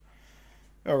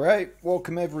All right,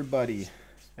 welcome everybody.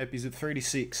 Episode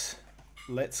 36.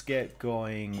 Let's get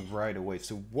going right away.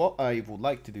 So what I would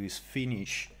like to do is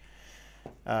finish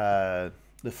the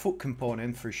foot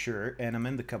component for sure and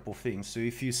amend a couple things. So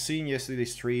if you've seen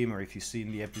yesterday's stream or if you've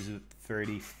seen the episode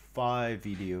 35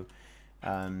 video,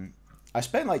 I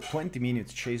spent like 20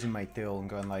 minutes chasing my tail and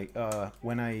going like,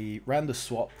 when I ran the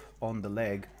swap on the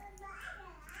leg,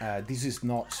 this is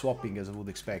not swapping as I would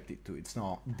expect it to. It's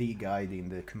not de-guiding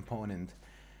the component.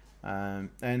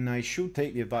 And I should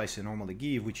take the advice I normally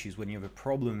give, which is when you have a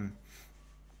problem,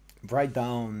 write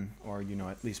down or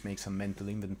at least make some mental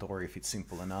inventory if it's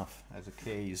simple enough as a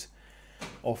case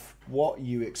of what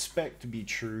you expect to be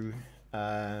true.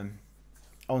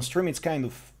 On stream it's kind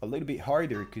of a little bit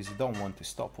harder because you don't want to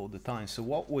stop all the time. So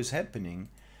what was happening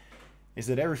is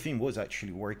that everything was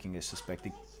actually working as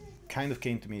suspected. Kind of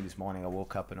came to me this morning. I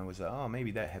woke up and I was like, oh,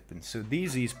 maybe that happened. So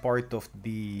this is part of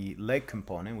the leg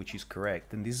component, which is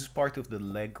correct, and this is part of the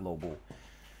leg global,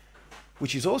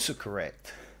 which is also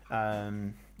correct.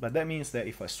 But that means that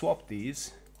if I swap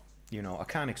these, I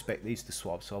can't expect these to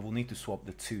swap, so I will need to swap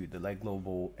the two, the leg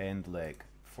global and leg,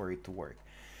 for it to work.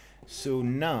 So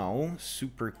now,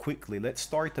 super quickly, let's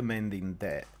start amending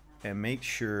that and make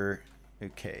sure.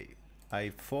 Okay, I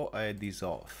thought I had these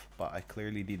off, but I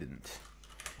clearly didn't.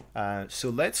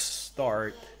 So let's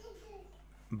start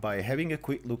by having a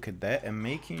quick look at that and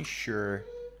making sure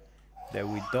that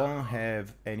we don't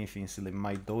have anything silly.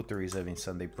 My daughter is having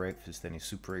Sunday breakfast and is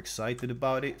super excited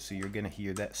about it, so you're gonna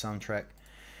hear that soundtrack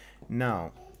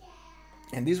now.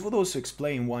 And this would also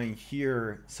explain why in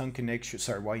here some connection,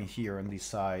 why in here on this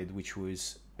side, which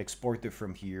was exported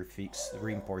from here, fixed,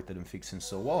 re-imported and fixed and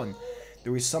so on,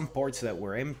 there is some parts that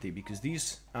were empty because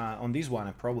these on this one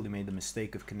I probably made the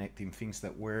mistake of connecting things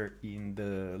that were in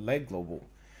the leg global.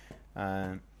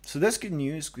 So that's good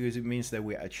news because it means that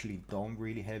we actually don't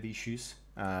really have issues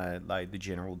like the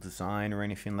general design or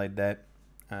anything like that.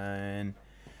 And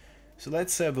so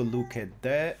let's have a look at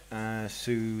that.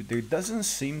 So there doesn't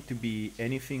seem to be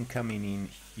anything coming in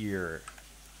here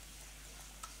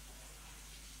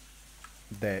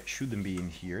that shouldn't be in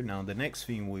here. Now the next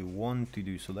thing we want to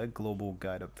do, so let global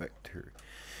guide a vector.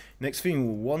 Next thing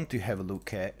we want to have a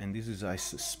look at, and this is I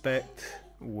suspect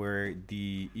where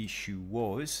the issue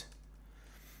was.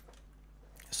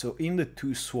 So in the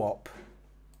to swap,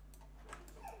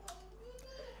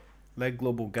 let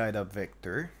global guide up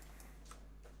vector.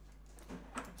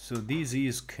 So this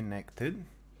is connected.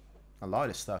 A lot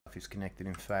of stuff is connected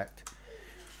in fact,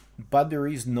 but there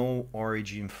is no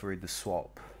origin for the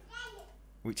swap,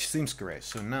 which seems correct.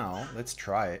 So now let's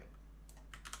try it.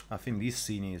 I think this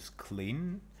scene is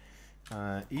clean.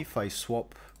 If I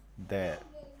swap that,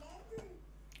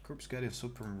 corpse guidance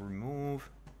open remove,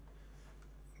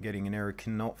 getting an error,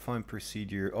 cannot find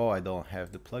procedure. Oh, I don't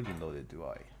have the plugin loaded, do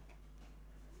I?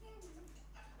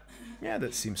 Yeah,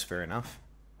 that seems fair enough.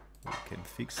 We can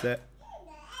fix that.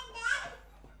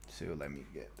 So let me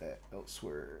get that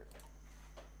elsewhere.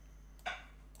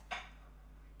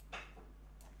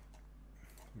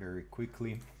 Very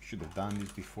quickly. Should have done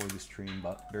this before the stream,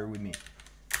 but bear with me.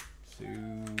 So,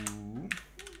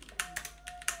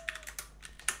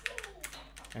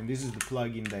 and this is the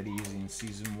plugin that is in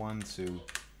season 1, so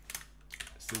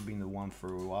still been the one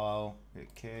for a while.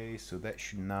 Okay, so that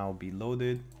should now be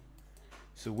loaded.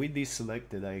 So with this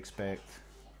selected, I expect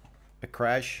a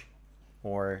crash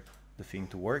or the thing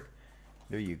to work.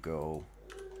 There you go.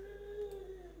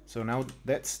 So now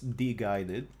that's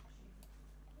de-guided.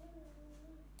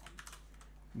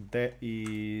 That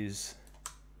is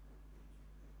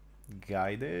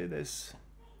guided as,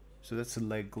 so that's a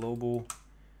leg global.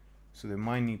 So there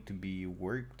might need to be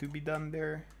work to be done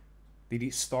there. Did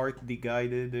it start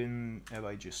de-guided and have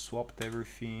I just swapped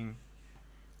everything?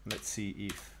 Let's see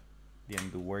if the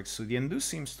undo works. So the undo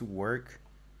seems to work.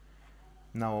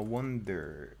 Now I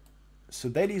wonder, so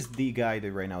that is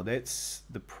de-guided right now. That's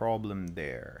the problem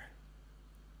there.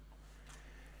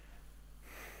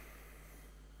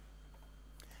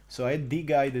 So I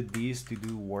de-guided these to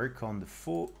do work on the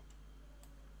foot.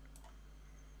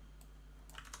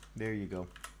 There you go.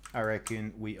 I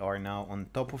reckon we are now on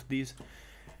top of these.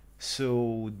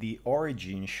 So the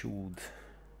origin should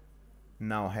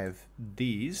now have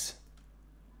these.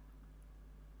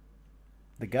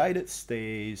 The guided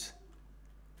stays.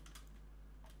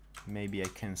 Maybe I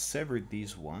can sever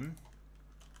this one.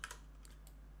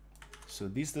 So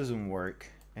this doesn't work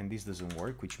and this doesn't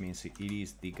work, which means it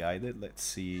is de-guided. Let's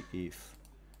see if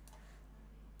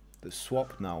the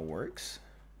swap now works.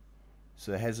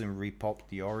 So it hasn't repopped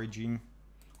the origin.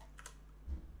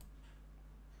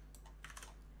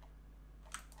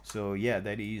 So yeah,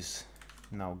 that is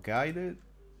now guided.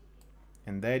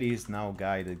 and that is now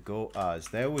guided go as.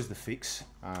 That was the fix.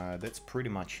 That's pretty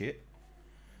much it.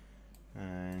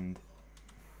 And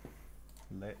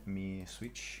let me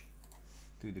switch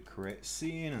to the correct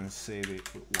scene and save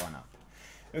it with 1 up.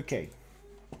 Okay,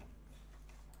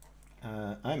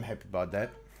 I'm happy about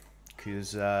that,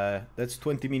 because that's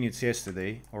 20 minutes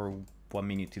yesterday, or 1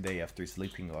 minute today after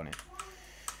sleeping on it.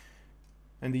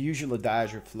 And the usual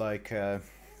adage of like,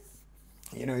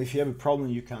 you know, if you have a problem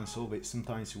you can't solve it,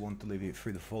 sometimes you want to leave it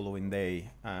for the following day.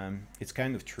 It's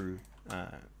kind of true.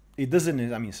 It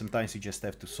doesn't, I mean, sometimes you just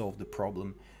have to solve the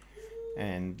problem,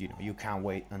 and you know, you can't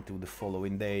wait until the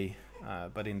following day.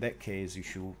 But in that case, you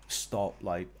should stop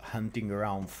like hunting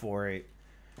around for it,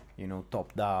 you know,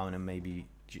 top down, and maybe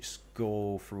just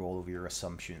go through all of your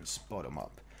assumptions bottom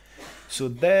up. So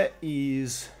that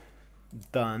is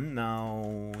done.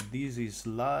 Now this is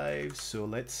live, so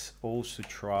let's also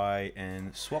try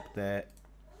and swap that.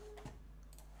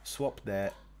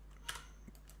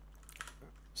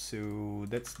 So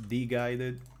that's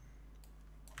de-guided,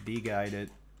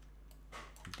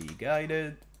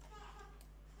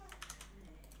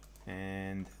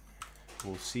 and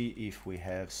we'll see if we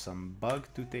have some bug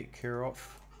to take care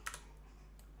of.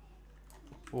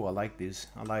 Oh, I like this.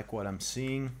 I like what I'm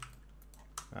seeing.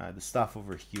 The stuff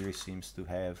over here seems to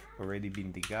have already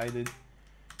been de-guided.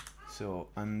 So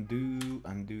undo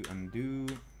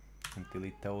until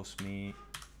it tells me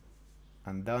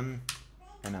undone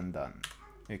and undone.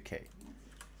 Okay.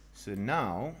 So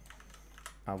now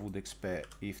I would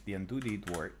expect, if the undo did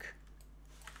work,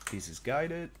 this is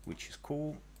guided, which is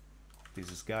cool.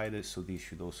 This is guided, so this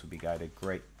should also be guided.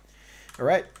 Great. All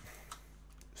right.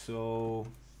 So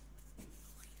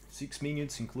 6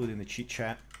 minutes, including the chit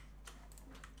chat.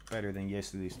 Better than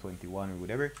yesterday's 21 or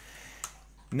whatever.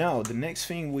 Now the next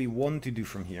thing we want to do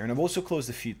from here, and I've also closed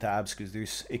a few tabs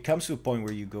because it comes to a point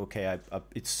where you go, okay,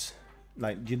 it's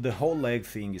like the whole leg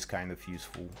thing is kind of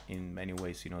useful in many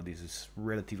ways. You know, this is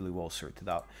relatively well sorted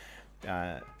out.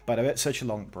 But I've had such a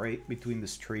long break between the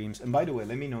streams. And by the way,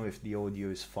 let me know if the audio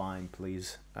is fine,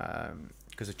 please,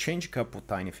 because I changed a couple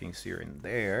tiny things here and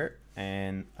there,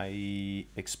 and I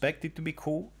expect it to be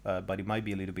cool, but it might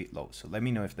be a little bit low. So let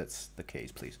me know if that's the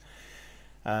case, please.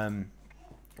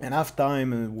 Enough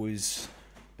time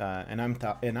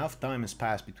enough time has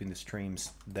passed between the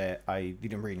streams that I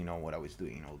didn't really know what I was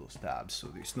doing in all those tabs. So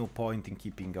there's no point in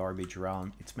keeping garbage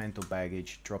around. It's mental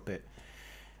baggage. Drop it.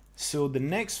 So the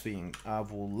next thing I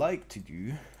would like to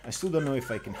do, I still don't know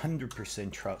if I can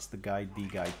 100% trust the guide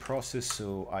de-guide process,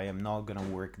 so I am not gonna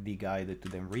work de-guided to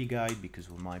then re-guide because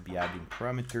we might be adding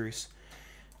parameters.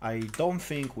 I don't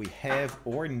think we have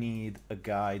or need a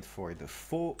guide for the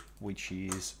foot, which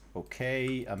is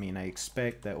okay. I mean, I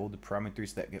expect that all the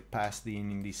parameters that get passed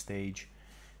in this stage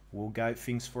will guide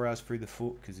things for us for the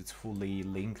foot because it's fully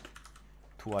linked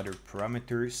to other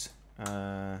parameters.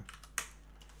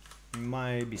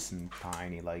 Might be some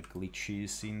tiny like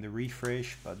glitches in the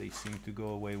refresh, but they seem to go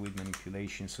away with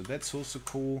manipulation, so that's also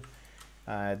cool.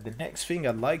 The next thing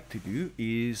I'd like to do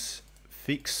is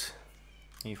fix,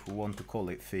 if we want to call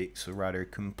it fix, or rather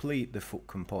complete the foot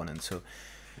component. So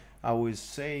I was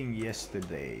saying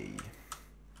yesterday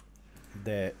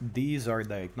that these are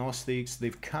diagnostics.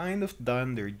 They've kind of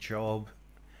done their job.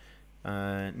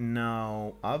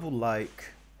 Now I would like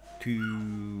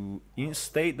to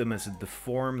instate them as a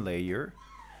deform layer,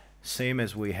 same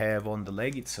as we have on the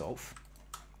leg itself,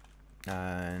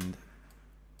 and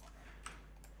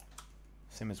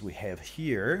same as we have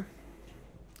here,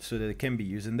 so that it can be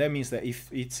used. And that means that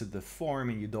if it's a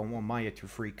deform and you don't want Maya to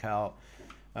freak out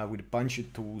with a bunch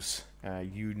of tools,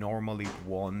 you normally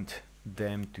want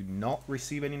them to not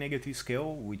receive any negative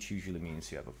scale, which usually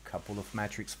means you have a couple of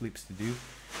matrix flips to do.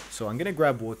 So I'm gonna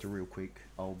grab water real quick.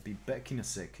 I'll be back in a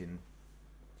second.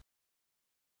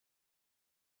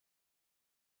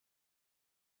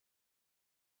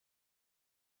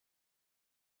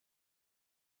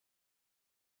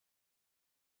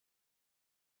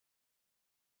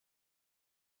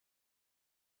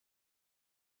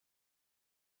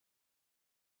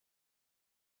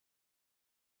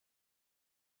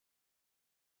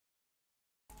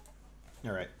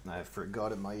 Alright, I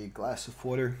forgot my glass of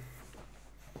water.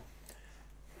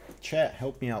 Chat,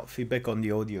 help me out. Feedback on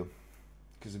the audio,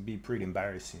 because it'd be pretty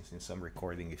embarrassing since I'm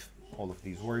recording if all of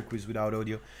these work without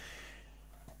audio.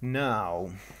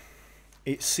 Now,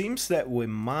 it seems that we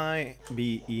might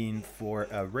be in for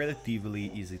a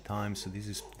relatively easy time. So this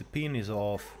is, the pin is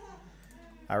off.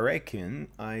 I reckon,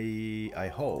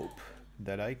 I hope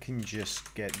that I can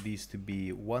just get these to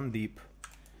be one deep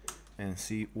and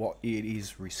see what it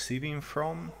is receiving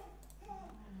from.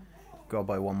 Go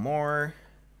by one more.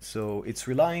 So it's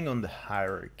relying on the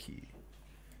hierarchy.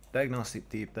 diagnostic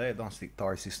tip, diagnostic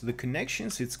tarsi. So the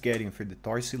connections it's getting for the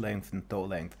tarsi length and toe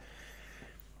length,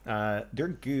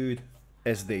 they're good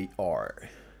as they are.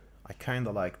 I kind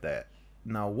of like that.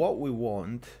 Now what we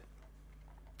want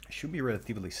should be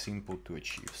relatively simple to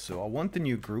achieve. So I want a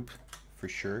new group for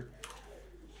sure.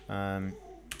 I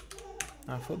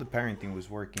thought the parenting was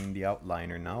working in the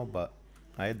outliner now, but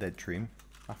I had that dream.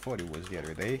 I thought it was the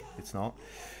other day. It's not.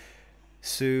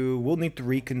 So we'll need to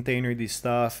recontainer this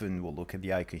stuff, and we'll look at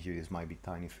the icon here. This might be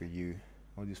tiny for you.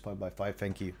 I'll just 5x5,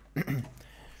 thank you.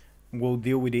 We'll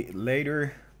deal with it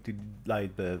later, to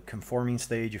like the conforming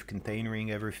stage of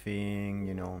containering everything,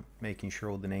 you know, making sure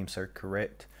all the names are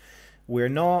correct. We're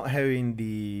not having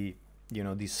the, you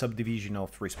know, the subdivision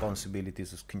of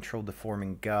responsibilities as control, deform,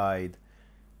 and guide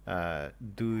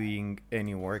doing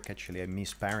any work. Actually, I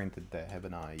misparented that,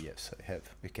 haven't I? Yes, I have.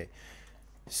 Okay.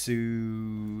 So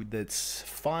that's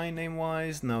fine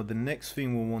name-wise. Now the next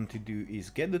thing we want to do is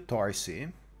get the tarsi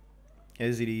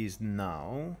as it is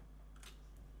now.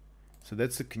 So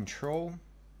that's the control.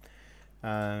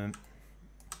 And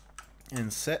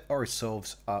set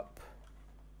ourselves up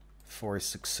for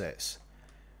success.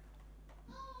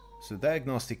 So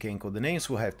diagnostic ankle, the names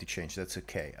will have to change, that's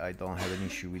okay. I don't have an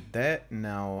issue with that.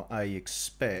 Now I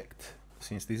expect,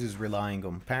 since this is relying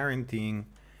on parenting,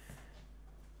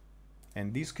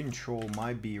 and this control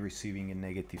might be receiving a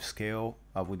negative scale,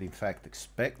 I would in fact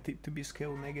expect it to be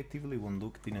scaled negatively when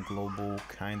looked in a global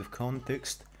kind of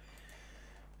context.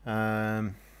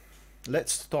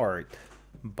 Let's start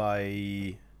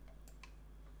by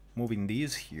moving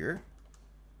these here.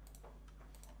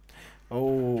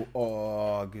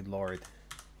 Oh, good lord.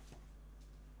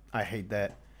 I hate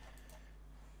that.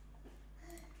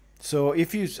 So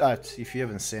if you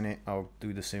haven't seen it, I'll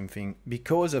do the same thing.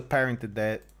 Because I parented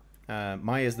that,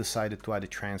 Maya has decided to add a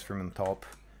transform on top,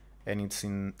 and it's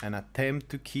in an attempt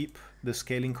to keep the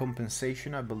scaling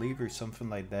compensation, I believe, or something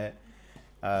like that.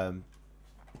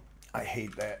 I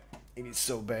hate that. It is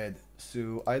so bad.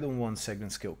 So I don't want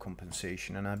segment scale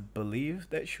compensation, and I believe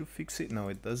that should fix it. No,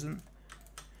 it doesn't.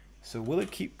 So will it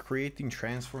keep creating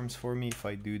transforms for me if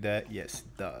I do that? Yes,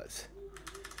 it does.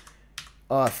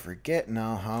 Oh, I forget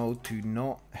now how to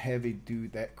not have it do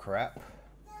that crap.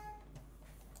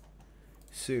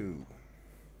 So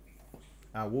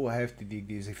I will have to dig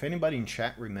this. If anybody in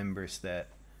chat remembers that,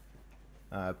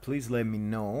 please let me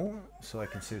know so I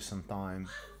can save some time.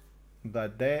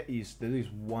 But that is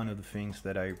one of the things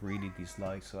that I really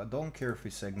dislike. So I don't care if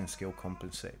it's segment scale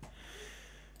compensate.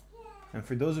 And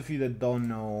for those of you that don't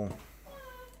know,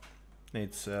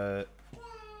 it's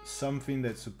something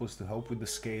that's supposed to help with the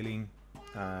scaling,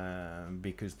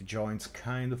 because the joints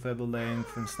kind of have a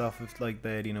length and stuff like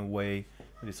that in a way.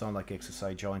 But it's not like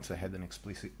exercise joints that had an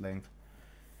explicit length.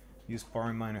 Use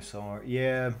power minus R.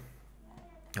 Yeah,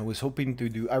 I was hoping to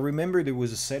do. I remember there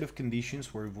was a set of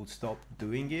conditions where it would stop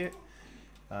doing it,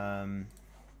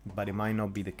 but it might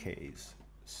not be the case.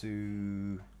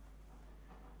 So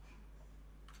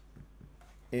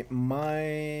it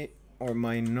might or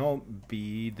might not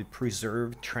be the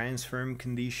preserved transform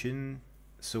condition.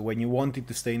 So when you want it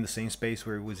to stay in the same space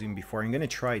where it was in before, I'm gonna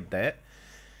try that.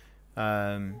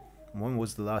 When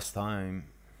was the last time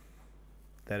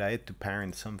that I had to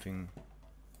parent something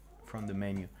from the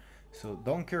menu? So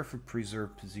don't care for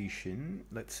preserve position.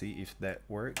 Let's see if that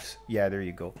works. Yeah, there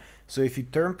you go. So if you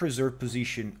turn preserve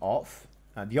position off,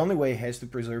 the only way it has to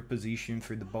preserve position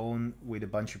for the bone with a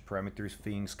bunch of parameters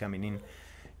things coming in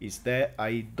is that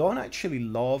I don't actually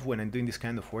love when I'm doing this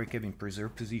kind of work having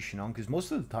preserve position on, because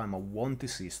most of the time I want to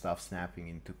see stuff snapping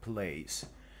into place.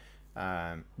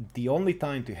 The only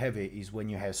time to have it is when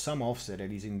you have some offset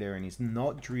that is in there and is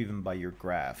not driven by your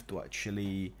graph to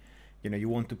actually, you know, you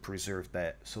want to preserve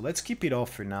that. So let's keep it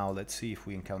off for now. Let's see if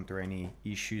we encounter any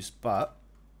issues, but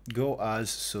go as,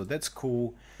 so that's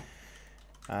cool.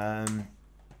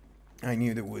 I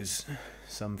knew there was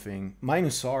something.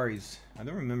 Minus R is, I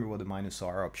don't remember what the minus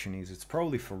R option is. It's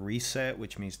probably for reset,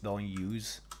 which means don't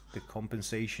use the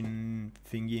compensation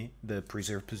thingy, the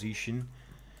preserve position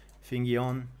thingy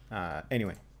on.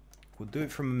 Anyway, we'll do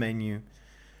it from a menu.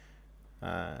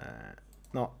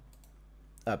 Not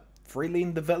a freely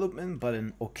in development, but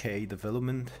an okay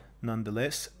development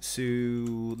nonetheless. So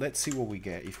let's see what we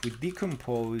get. If we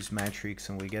decompose matrix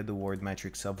and we get the word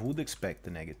matrix, I would expect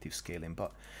the negative scaling,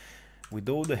 but with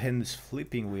all the hands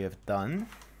flipping we have done,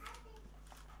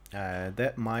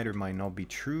 that might or might not be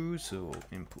true. So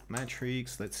input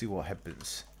matrix, let's see what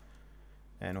happens.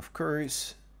 And of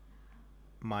course,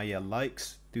 Maya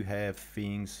likes to have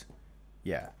things,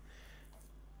 yeah.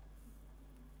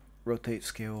 Rotate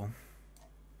scale.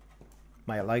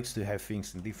 Maya likes to have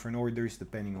things in different orders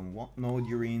depending on what node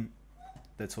you're in.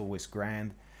 That's always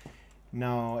grand.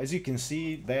 Now, as you can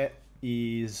see, that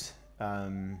is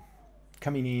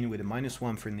coming in with a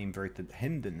 -1 from the inverted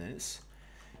handedness.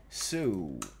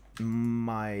 So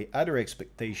my other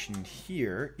expectation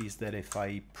here is that if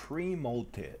I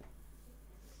pre-molt it,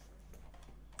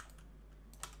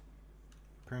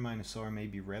 per minus r may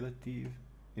be relative.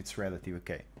 It's relative,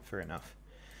 okay, fair enough.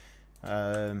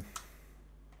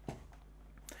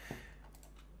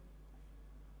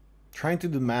 Trying to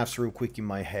do maths real quick in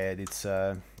my head, it's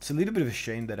a little bit of a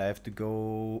shame that I have to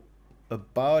go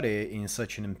about it in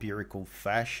such an empirical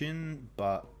fashion,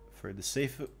 but for the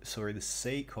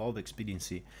sake of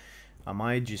expediency, I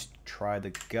might just try the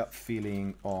gut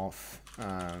feeling of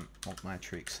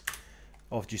matrix,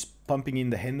 of just pumping in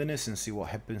the handedness and see what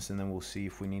happens, and then we'll see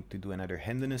if we need to do another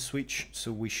handedness switch.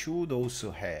 So we should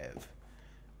also have,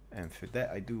 and for that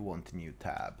I do want a new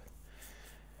tab.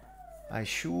 I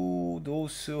should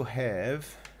also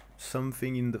have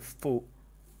something in the foot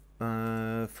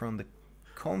from the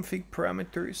config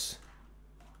parameters.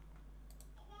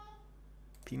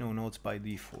 Pinot notes by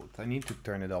default. I need to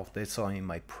turn it off. That's all in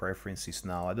my preferences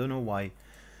now. I don't know why.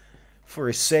 For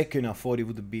a second I thought it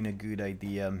would have been a good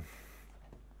idea.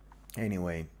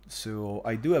 Anyway, so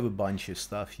I do have a bunch of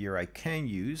stuff here I can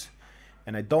use,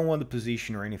 and I don't want the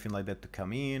position or anything like that to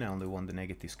come in. I only want the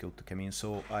negative scale to come in.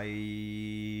 So I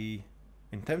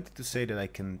am tempted to say that I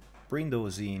can bring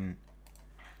those in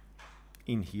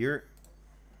here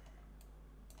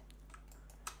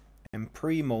and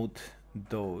pre-mode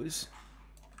those.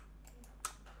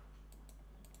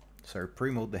 So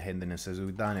pre-mode the handedness as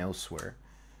we've done elsewhere.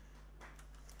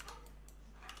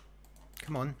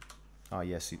 Come on. Oh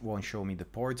yes, it won't show me the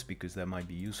ports because that might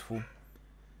be useful.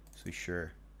 So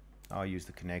sure, I'll use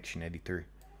the connection editor.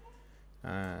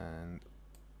 And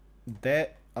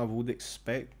that I would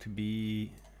expect to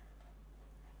be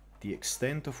the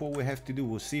extent of what we have to do.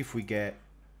 We'll see if we get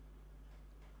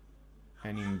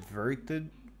an inverted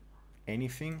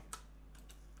anything.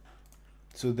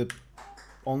 So the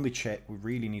only check we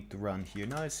really need to run here.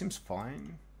 No, it seems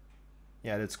fine.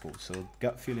 Yeah, that's cool. So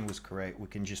gut feeling was correct. We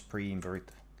can just pre-invert,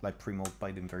 like pre-mode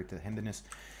by the inverted handedness.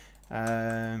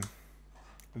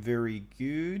 Very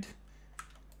good.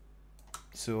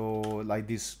 So like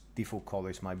these default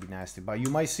colors might be nasty, but you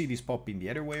might see this popping the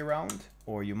other way around,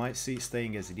 or you might see it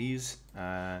staying as it is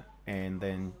and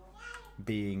then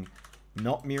being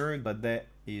not mirrored, but that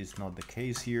is not the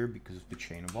case here because of the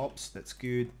chain of ops. That's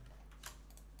good.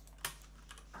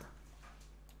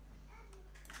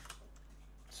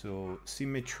 So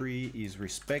symmetry is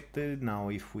respected. Now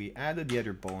if we added the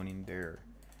other bone in there,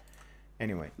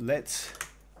 anyway, let's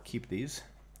keep these.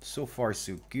 So far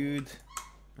so good,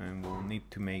 and we'll need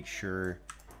to make sure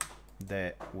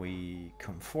that we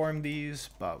conform these,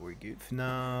 but we're good for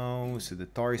now. So the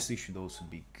tarsi should also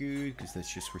be good because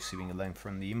that's just receiving a length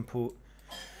from the input.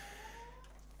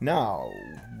 Now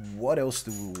what else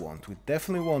do we want? We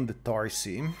definitely want the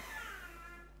tarsi.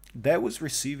 That was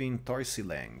receiving tarsi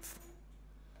length.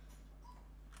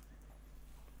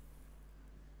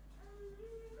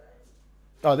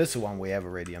 Oh, that's the one we have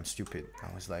already. I'm stupid.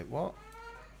 I was like, what?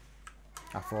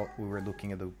 I thought we were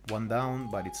looking at the one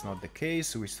down, but it's not the case,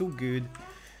 so we're still good.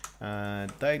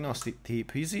 Diagnostic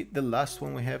tip. Is it the last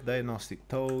one we have? Diagnostic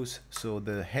toes. So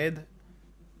the head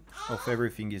of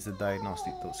everything is the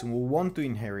diagnostic toes. So we'll want to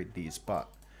inherit these, but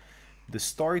the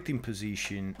starting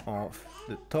position of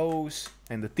the toes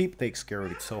and the tip takes care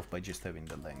of itself by just having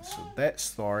the length. So that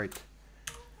start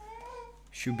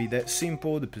should be that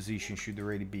simple. The position should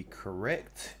already be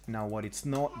correct. Now what it's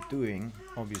not doing,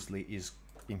 obviously, is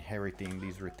inheriting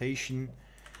this rotation.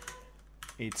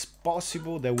 It's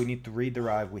possible that we need to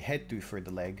rederive, we had to for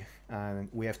the leg, and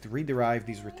we have to rederive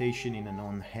this rotation in a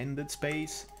non-handed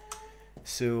space.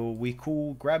 So we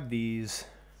could grab these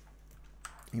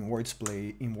in word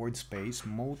space,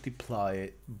 multiply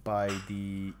it by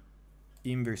the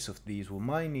inverse of these. We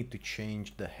might need to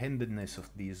change the handedness of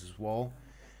these as well.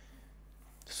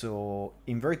 So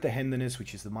invert the handedness,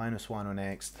 which is the -1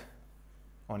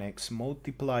 on x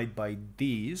multiplied by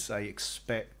these. I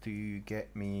expect to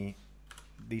get me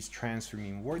this transform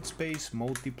in word space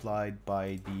multiplied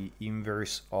by the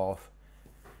inverse of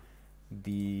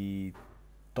the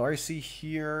tarsi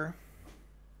here.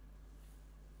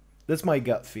 That's my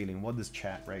gut feeling. What does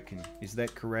chat reckon? Is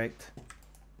that correct?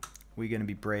 We're gonna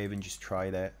be brave and just try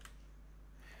that.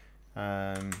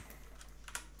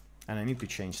 And I need to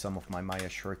change some of my Maya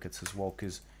shortcuts as well,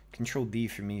 because Control D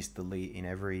for me is delete in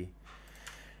every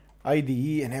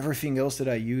IDE and everything else that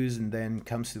I use, and then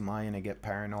comes to Maya and I get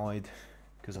paranoid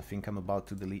because I think I'm about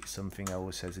to delete something. I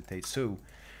always hesitate. So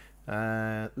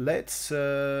Let's,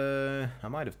 I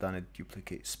might have done a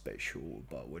duplicate special,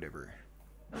 but whatever.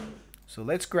 So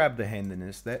let's grab the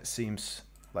handiness. That seems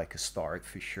like a start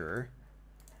for sure.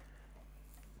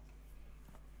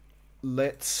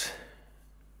 Let's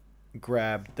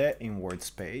grab that inward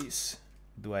space.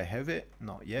 Do I have it?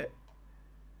 Not yet.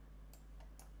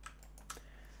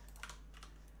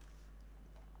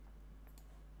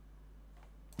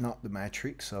 Not the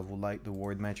matrix. I would like the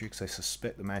word matrix. I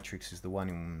suspect the matrix is the one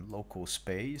in local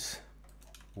space.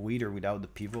 With or without the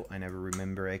pivot. I never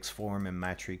remember X form and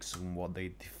matrix and what they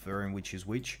differ and which is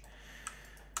which.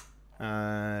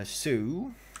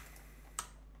 So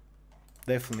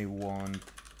definitely want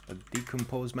a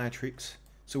decomposed matrix.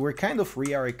 So we're kind of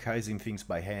re-archiving things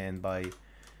by hand by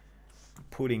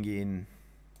putting in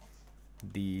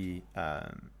the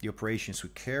operations we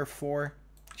care for,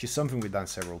 which is something we've done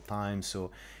several times.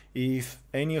 So if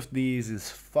any of these is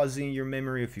fuzzy in your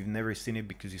memory, if you've never seen it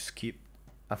because you skipped,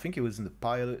 I think it was in the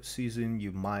pilot season,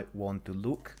 you might want to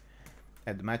look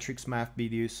at the matrix math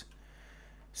videos.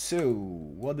 So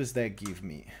what does that give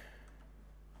me?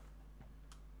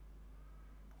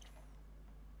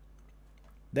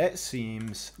 That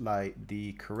seems like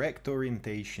the correct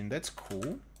orientation. That's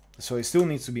cool. So it still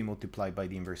needs to be multiplied by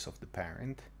the inverse of the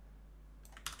parent.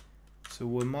 So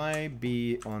we might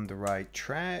be on the right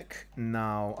track.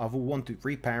 Now I will want to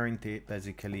reparent it.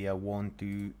 Basically, I want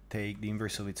to take the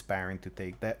inverse of its parent to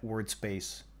take that word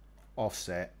space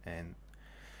offset and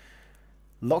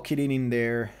lock it in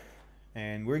there.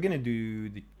 And we're gonna do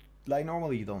the, like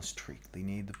normally you don't strictly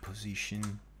need the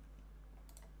position.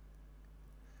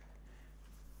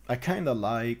 I kind of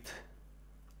liked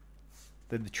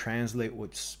that the translate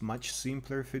was much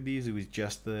simpler for these. It was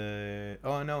just the,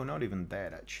 oh no, not even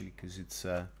that actually, because it's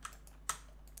the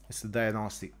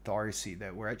diagnostic tarsi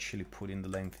that we're actually putting the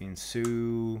length in.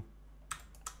 So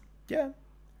yeah,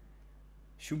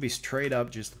 should be straight up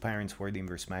just the parents word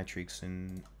inverse matrix,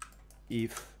 and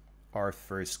if our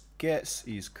first guess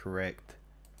is correct,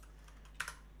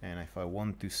 and if I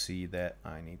want to see that,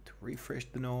 I need to refresh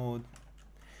the node.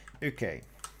 Okay.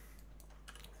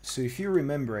 So if you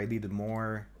remember, I did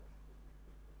more,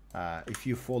 if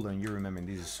you follow and you remember,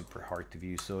 this is super hard to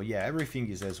view. So yeah, everything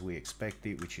is as we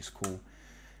expected, which is cool.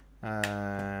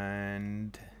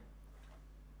 And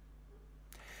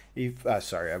if,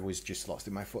 sorry, I was just lost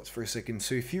in my thoughts for a second.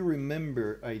 So if you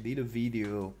remember, I did a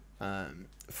video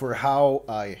for how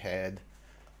I had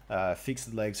fixed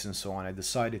the legs and so on. I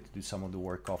decided to do some of the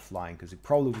work offline because it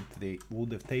probably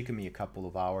would have taken me a couple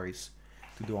of hours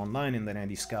to do online, and then I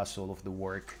discuss all of the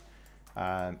work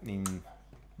in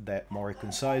that more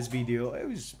concise video. It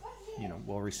was, you know,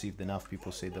 well received enough.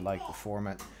 People say they like the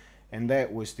format, and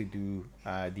that was to do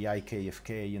the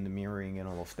IKFK and the mirroring and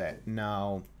all of that.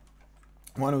 Now,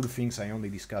 one of the things I only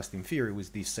discussed in theory was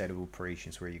this set of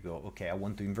operations where you go, okay, I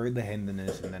want to invert the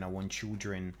handiness, and then I want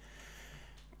children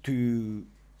to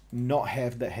not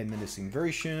have that handiness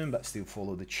inversion but still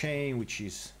follow the chain, which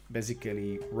is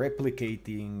basically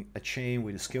replicating a chain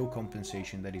with a scale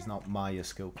compensation that is not Maya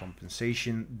scale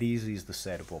compensation. This is the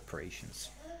set of operations.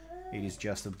 It is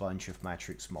just a bunch of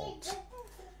matrix modes.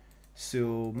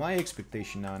 So my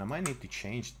expectation now, and I might need to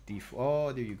change the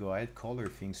oh, there you go, I had color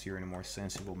things here in a more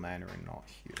sensible manner and not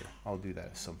here. I'll do that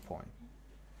at some point.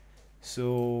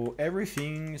 So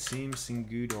everything seems in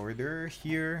good order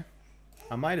here.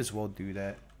 I might as well do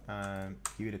that.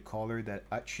 Give it a color that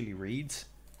actually reads.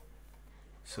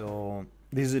 So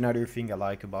this is another thing I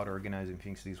like about organizing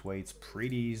things this way. It's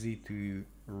pretty easy to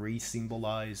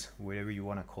re-symbolize, whatever you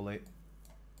want to call it,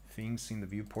 things in the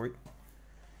viewport.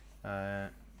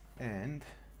 And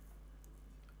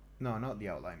no, not the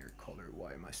outliner color.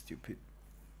 Why am I stupid?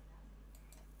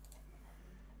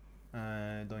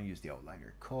 Don't use the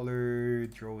outliner color.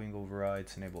 Drawing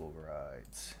overrides, enable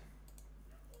overrides.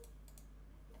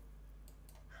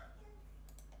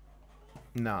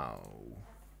 Now,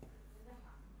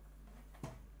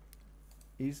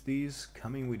 is this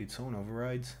coming with its own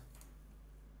overrides?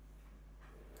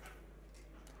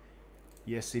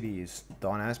 Yes, it is.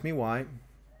 Don't ask me why.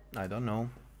 I don't know.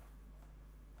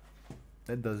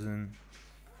 That does.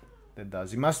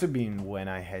 It must have been when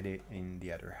I had it in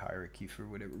the other hierarchy for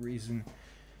whatever reason.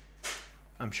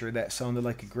 I'm sure that sounded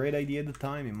like a great idea at the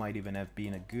time. It might even have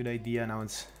been a good idea. Now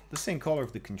it's the same color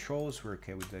of the controls. We're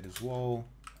okay with that as well.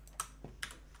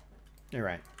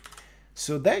 Alright,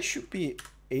 so that should be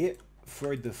it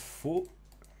for the full,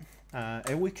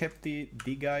 and we kept it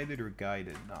de-guided or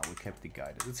guided? No, we kept it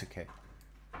guided, it's okay.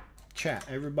 Chat,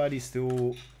 everybody's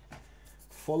still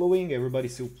following,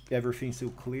 everything's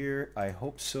still clear, I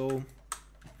hope so.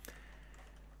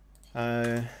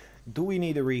 Do we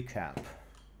need a recap?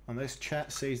 unless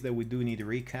chat says that we do need a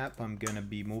recap, I'm gonna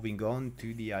be moving on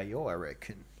to the IO, I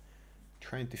reckon.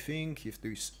 Trying to think if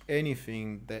there's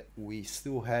anything that we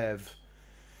still have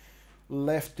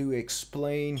left to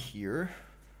explain here.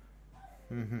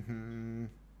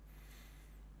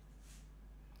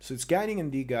 So it's guiding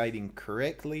and de-guiding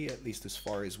correctly, at least as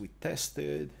far as we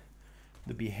tested.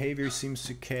 The behavior seems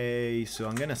okay, so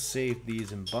I'm gonna save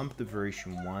these and bump the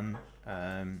version 1,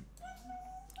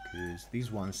 because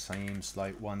this one seems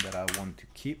like one that I want to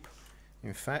keep.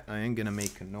 In fact, I am gonna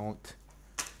make a note.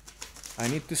 I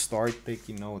need to start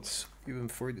taking notes, even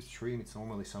for the stream. It's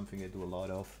normally something I do a lot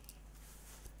of,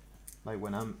 like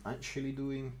when I'm actually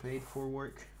doing paid for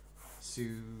work. So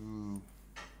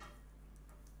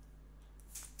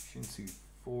Shinsu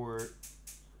 4,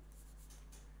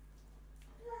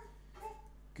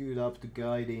 good up to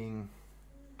guiding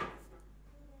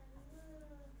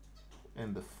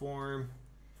and the form.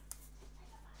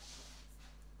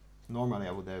 Normally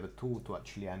I would have a tool to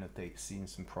actually annotate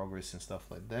scenes and progress and stuff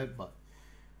like that, but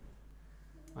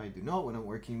I do not when I'm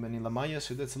working Vanilla Maya,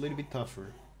 so that's a little bit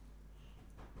tougher.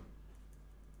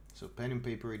 So pen and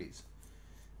paper it is.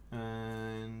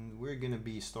 And we're gonna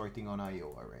be starting on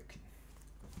IO, I reckon.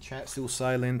 Chat still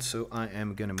silent, so I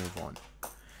am gonna move on.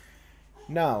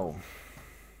 Now,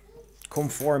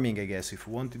 conforming, I guess. If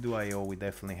we want to do IO, we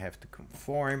definitely have to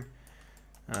conform.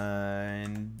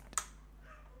 And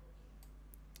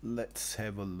let's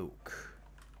have a look.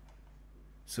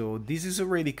 So this is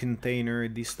already container.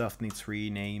 This stuff needs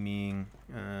renaming.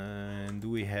 And do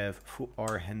we have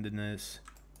footar handedness?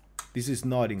 This is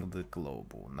not in the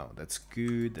global. No, that's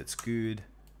good. That's good.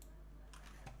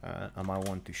 I might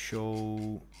want to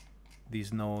show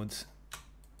these nodes.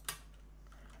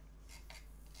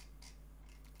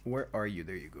 Where are you?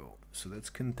 There you go. So that's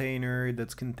containered.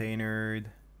 That's containered.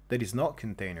 That is not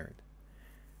containered.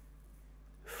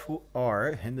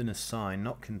 Footar handedness sign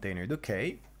not containered.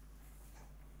 Okay.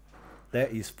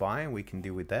 That is fine. We can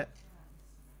deal with that.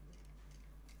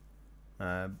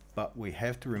 But we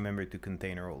have to remember to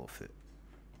container all of it.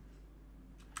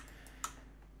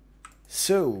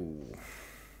 So,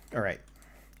 all right,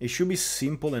 it should be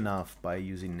simple enough by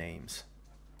using names,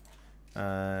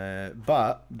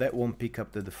 but that won't pick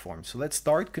up the deform. So let's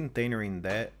start containering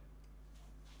that.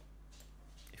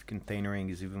 If containering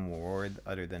is even more word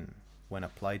other than when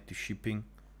applied to shipping.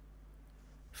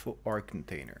 For our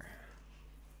container.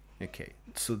 Okay,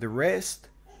 so the rest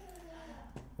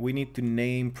we need to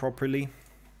name properly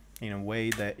in a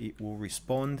way that it will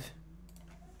respond.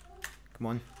 Come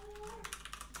on.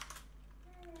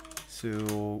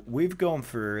 So we've gone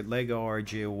for legar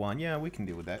JO1. Yeah, we can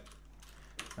deal with that.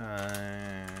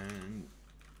 And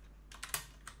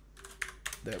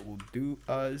that will do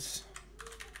us.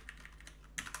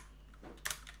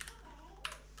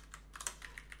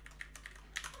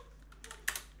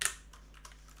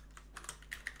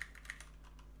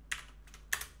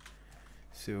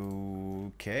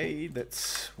 So, okay,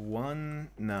 that's one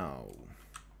now.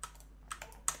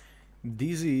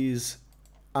 This is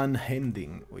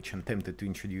unhanding, which I'm tempted to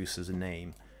introduce as a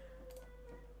name.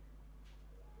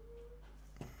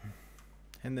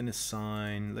 And then a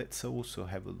sign. Let's also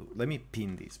have a look. Let me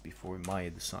pin this before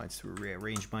Maya decides to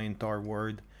rearrange my entire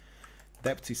word.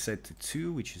 Depth is set to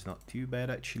 2, which is not too bad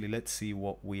actually. Let's see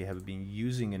what we have been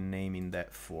using and naming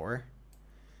that for,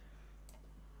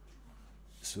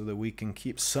 so that we can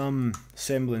keep some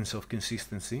semblance of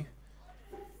consistency.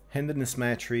 Handedness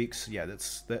matrix, yeah,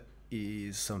 that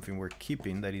is something we're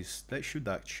keeping. That should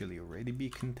actually already be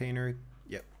containered.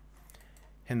 Yep.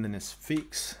 Handedness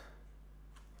fix.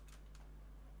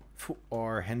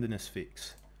 Footar handedness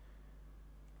fix.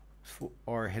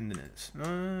 Footar handedness.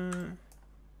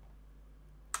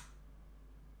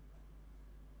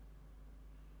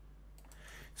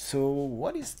 So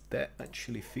what is that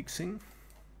actually fixing?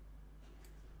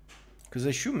 Because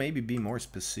I should maybe be more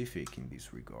specific in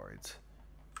these regards.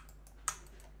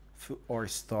 Or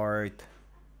start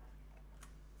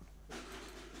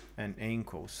and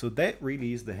ankle. So that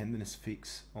really is the handedness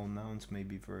fix. All nouns may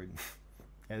be verb.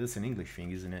 Yeah, that's an English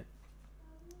thing, isn't it?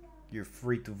 You're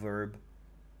free to verb.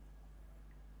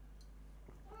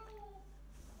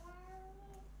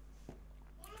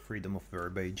 Freedom of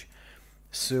verbiage.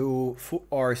 So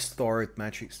footar start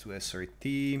matrix to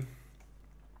SRT.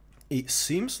 It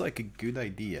seems like a good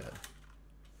idea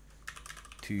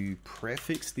to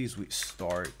prefix these with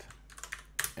start,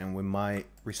 and we might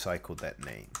recycle that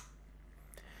name.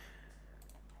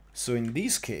 So in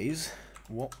this case,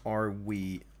 what are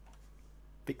we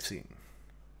fixing?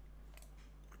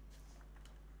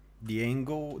 The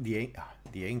angle, the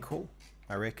ankle,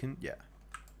 I reckon. Yeah.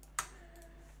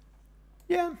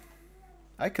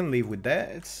 I can live with that.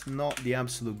 It's not the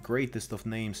absolute greatest of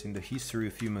names in the history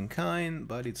of humankind,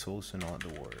 but it's also not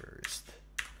the worst.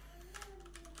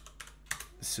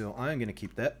 So I'm gonna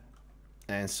keep that.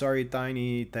 And sorry,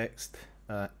 tiny text,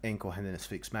 ankle handedness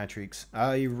fixed matrix.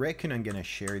 I reckon I'm gonna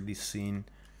share this scene.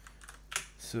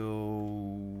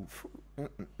 So,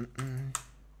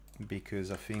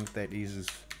 because I think that is,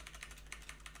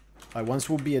 once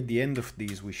we'll be at the end of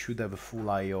these, we should have a full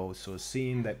IO. So a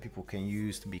scene that people can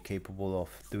use to be capable of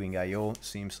doing IO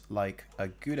seems like a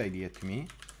good idea to me.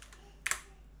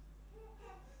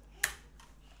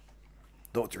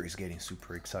 Daughter is getting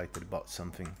super excited about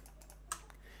something.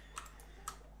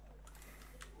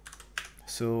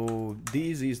 So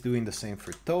this is doing the same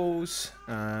for toes.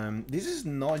 This is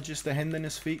not just a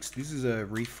handedness fix, this is a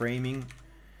reframing.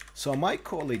 So I might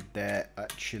call it that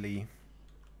actually.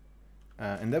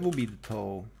 And that will be the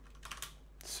toe.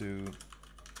 So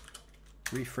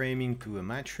reframing to a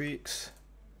matrix.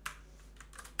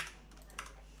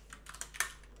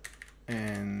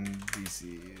 And this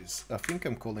is, I think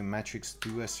I'm calling matrix to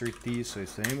SRT, so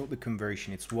it's the name of the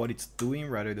conversion, it's what it's doing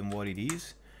rather than what it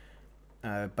is.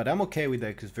 But I'm okay with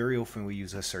that because very often we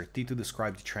use SRT to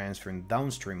describe the transfer and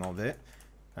downstream of it.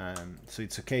 So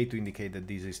it's okay to indicate that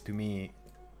this is, to me,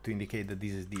 to indicate that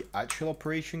this is the actual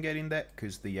operation getting that,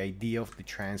 because the idea of the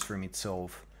transform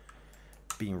itself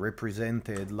being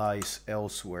represented lies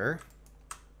elsewhere.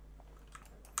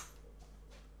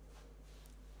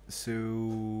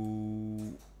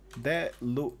 So that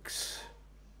looks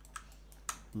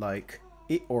like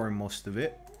it, or most of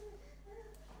it.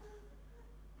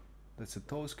 That's a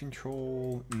toes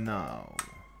control. Now,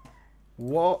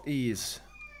 what is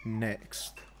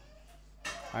next?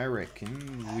 I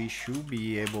reckon we should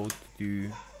be able to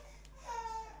do,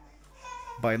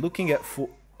 by looking at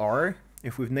foot R,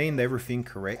 if we've named everything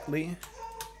correctly.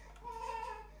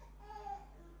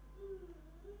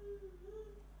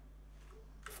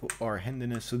 Foot R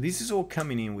handedness. So this is all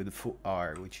coming in with the foot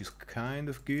R, which is kind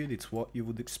of good. It's what you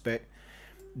would expect.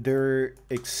 There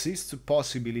exists a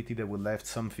possibility that we left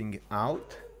something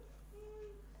out,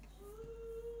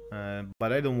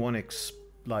 but I don't want to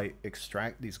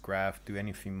extract this graph to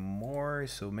anything more.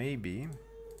 So maybe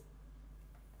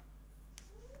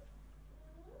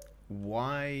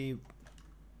why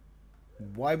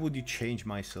would you change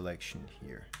my selection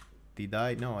here? Did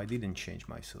I? No, I didn't change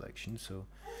my selection, so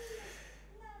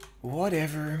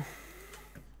whatever.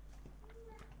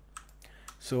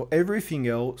 So everything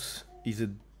else is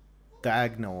a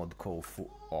diagonal called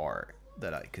foot R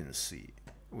that I can see,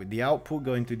 with the output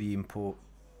going to the input.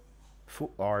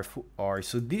 Foot R.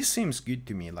 So this seems good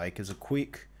to me, like as a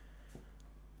quick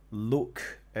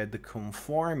look at the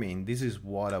conforming, this is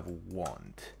what I would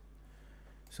want.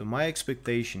 So my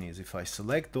expectation is if I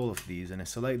select all of these and I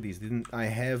select these, then I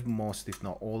have most, if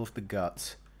not all, of the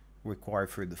guts required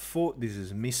for the foot. This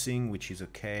is missing, which is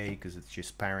okay because it's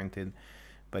just parented,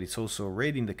 but it's also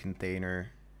already in the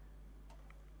container.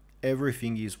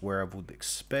 Everything is where I would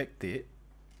expect it,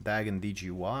 DAG and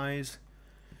DG wise,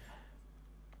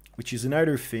 which is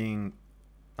another thing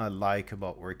I like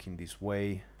about working this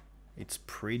way. It's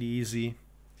pretty easy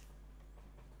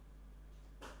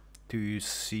to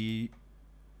see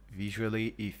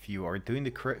visually if you are doing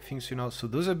the correct things or not. So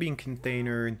those are being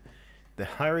containered, the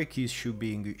hierarchies should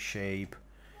be in good shape.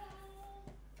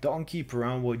 Don't keep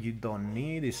around what you don't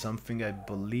need is something I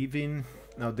believe in.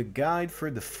 Now the guide for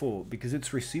the foot, because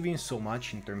it's receiving so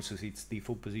much in terms of its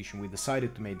default position, we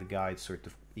decided to make the guide sort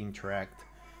of interact,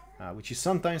 which is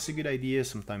sometimes a good idea,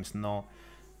 sometimes not.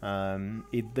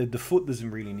 The foot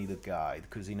doesn't really need a guide,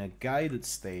 because in a guided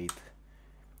state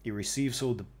it receives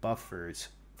all the buffers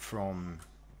from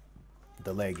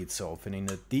the leg itself, and in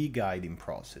a de-guiding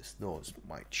process those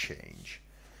might change.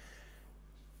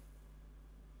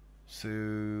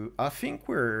 So I think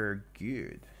we're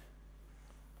good.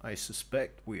 I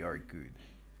suspect we are good.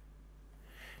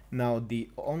 Now the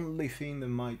only thing that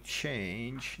might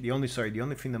change, the only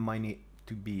thing that might need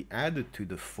to be added to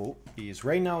the foot is,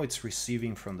 right now it's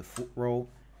receiving from the foot roll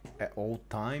at all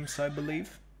times, I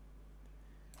believe.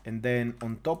 And then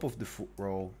on top of the foot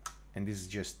roll, and this is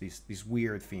just this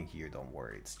weird thing here, don't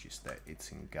worry, it's just that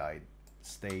it's in guide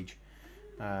stage.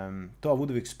 So I would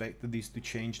have expected this to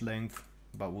change length,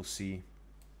 but we'll see.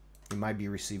 It might be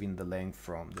receiving the length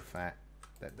from the fact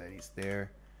that is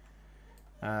there.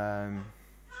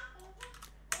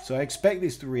 So I expect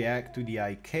this to react to the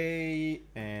IK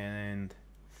and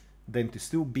then to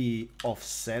still be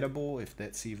offsettable, if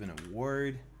that's even a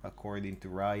word. According to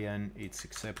Ryan, it's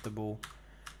acceptable.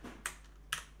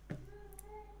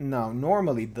 Now,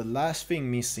 normally the last thing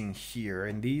missing here,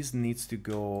 and this needs to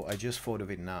go, I just thought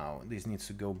of it now, this needs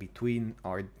to go between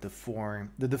our deform.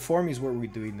 The deform is where we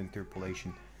do in the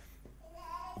interpolation.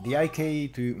 The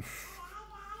IK to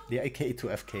the IK to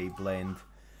FK blend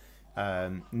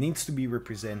needs to be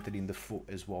represented in the foot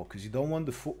as well, because you don't want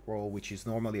the foot roll, which is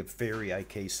normally a very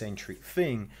IK-centric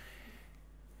thing,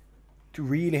 to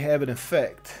really have an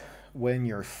effect when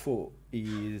your foot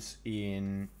is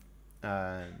in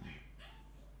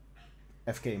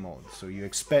FK mode. So you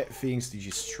expect things to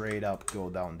just straight up go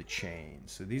down the chain.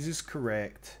 So this is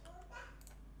correct.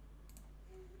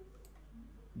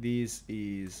 This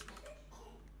is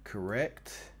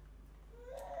correct.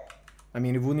 I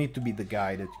mean, it would need to be the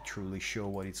guide to truly show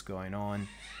what is going on.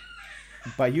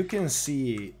 But you can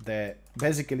see that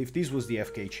basically if this was the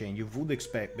FK chain, you would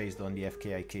expect, based on the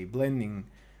FK-IK blending,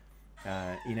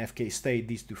 in FK state,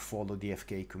 these to follow the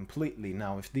FK completely.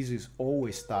 Now, if this is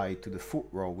always tied to the foot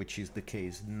roll, which is the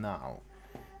case now,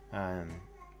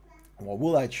 what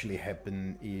will actually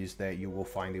happen is that you will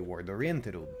find it word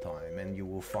oriented all the time, and you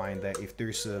will find that if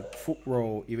there's a foot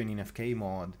roll, even in FK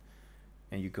mode,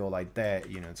 and you go like that,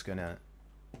 you know, it's gonna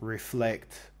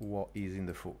reflect what is in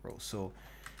the foot roll. So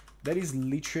that is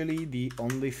literally the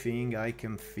only thing I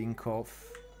can think of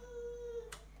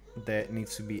that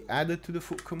needs to be added to the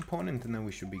foot component, and then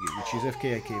we should be good, which is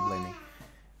FK-IK blending.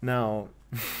 Now,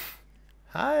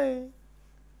 hi!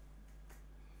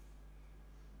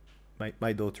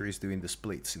 My daughter is doing the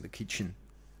splits in the kitchen.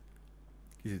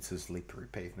 It's a slippery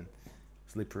pavement,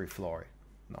 slippery floor.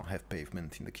 Now have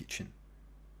pavement in the kitchen.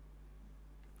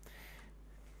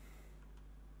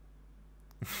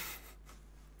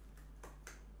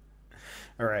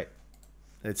 All right,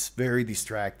 it's very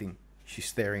distracting. She's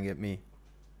staring at me.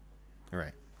 All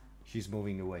right, she's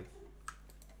moving away.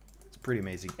 It's pretty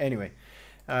amazing. Anyway,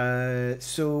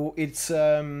 so it's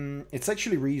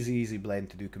actually really easy blend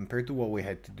to do compared to what we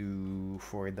had to do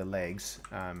for the legs,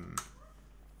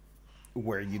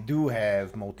 where you do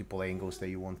have multiple angles that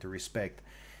you want to respect.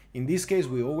 In this case,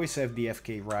 we always have the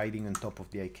FK riding on top of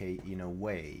the IK in a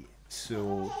way.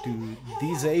 So to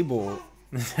disable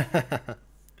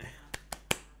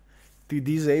to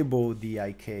disable the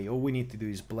IK, all we need to do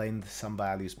is blend some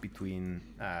values between,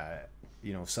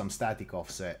 you know, some static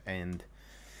offset and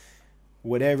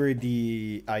whatever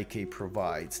the IK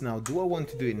provides. Now, do I want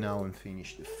to do it now and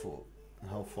finish the foot?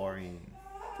 How far in?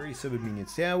 37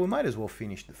 minutes. Yeah, we might as well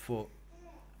finish the foot.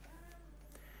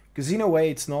 Because in a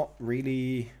way, it's not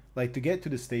really... Like, to get to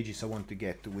the stages I want to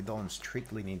get to, we don't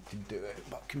strictly need to do it.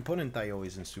 But component I/O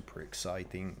isn't super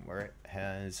exciting, where it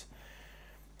has...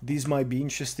 These might be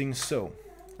interesting, so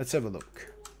let's have a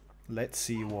look. Let's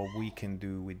see what we can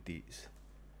do with these.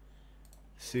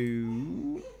 So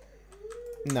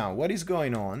now what is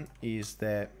going on is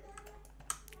that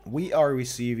we are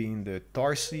receiving the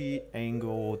tarsi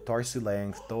angle, tarsi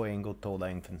length, toe angle, toe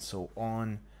length, and so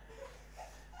on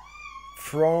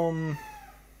from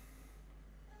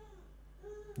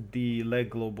the leg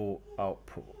global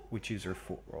output, which is our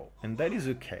foot roll, and that is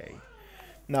okay.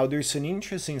 Now, there's an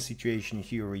interesting situation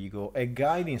here where you go a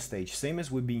guiding stage, same as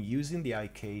we've been using the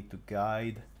IK to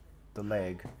guide the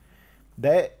leg.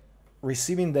 That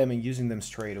receiving them and using them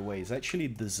straight away is actually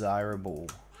desirable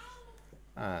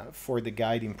for the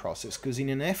guiding process, because in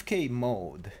an FK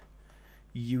mode,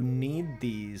 you need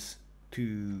these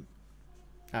to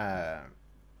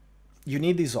you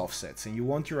need these offsets, and you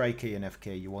want your IK and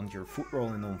FK, you want your foot roll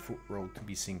and non-foot roll to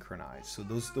be synchronized. So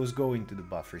those go into the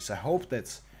buffers. I hope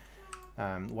that's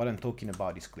what I'm talking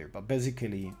about is clear. But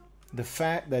basically, the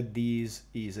fact that this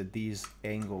is at this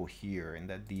angle here and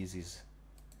that this is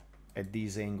at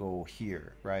this angle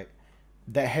here, right?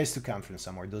 That has to come from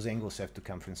somewhere. Those angles have to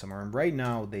come from somewhere. And right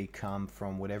now, they come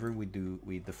from whatever we do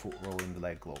with the foot roll and the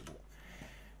leg global.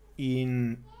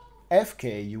 In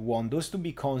FK, you want those to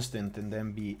be constant and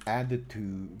then be added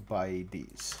to by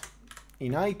these.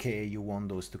 In IK, you want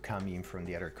those to come in from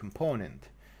the other component.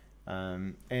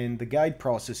 And the guide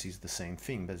process is the same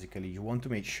thing. Basically, you want to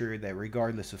make sure that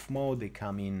regardless of mode, they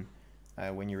come in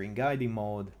when you're in guiding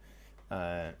mode.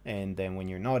 And then when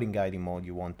you're not in guiding mode,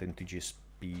 you want them to just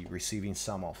be receiving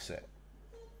some offset.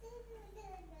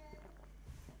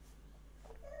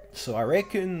 So I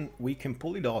reckon we can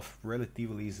pull it off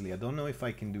relatively easily. I don't know if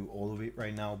I can do all of it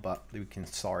right now, but we can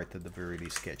start at the very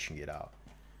least sketching it out.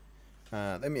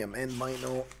 Let me amend my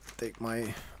note, take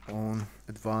my own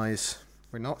advice.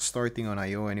 We're not starting on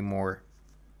I/O anymore.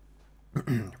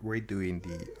 We're doing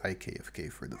the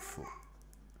IKFK for the foot.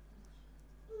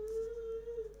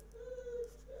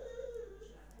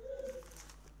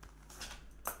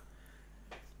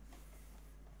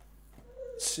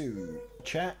 So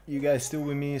Chat, you guys still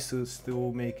with me? So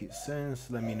still make it sense?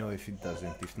 Let me know if it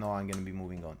doesn't. If not, I'm gonna be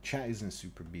moving on. Chat isn't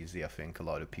super busy. I think a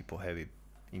lot of people have it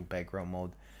in background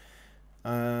mode.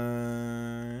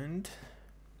 And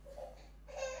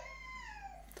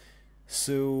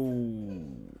so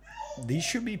these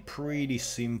should be pretty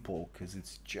simple because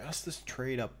it's just a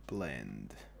straight up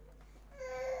blend.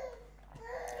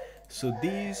 So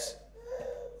these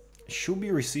should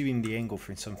be receiving the angle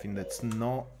from something that's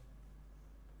not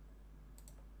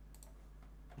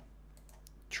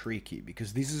tricky,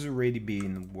 because this is already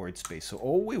being word space. So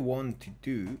all we want to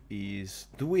do is,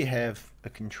 do we have a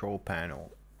control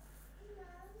panel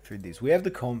for this? We have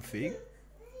the config,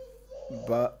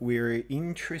 but we're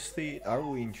interested, are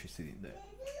we interested in that?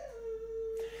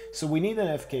 So we need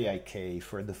an FKIK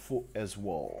for the foot as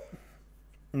well.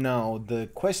 Now the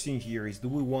question here is, do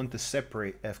we want to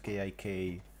separate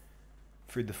FKIK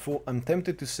for the foot? I'm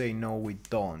tempted to say no, we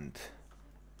don't.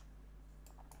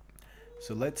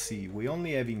 So let's see, we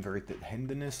only have inverted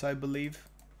handedness, I believe,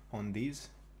 on these.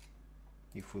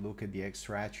 If we look at the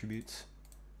extra attributes.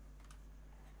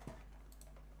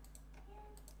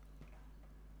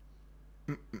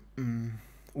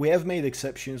 We have made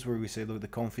exceptions where we say, look, the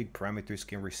config parameters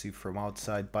can receive from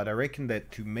outside, but I reckon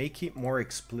that to make it more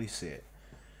explicit,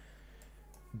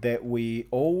 that we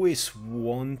always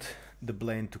want the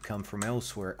blend to come from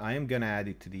elsewhere, I am gonna add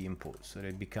it to the input so that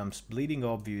it becomes bleeding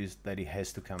obvious that it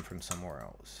has to come from somewhere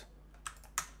else.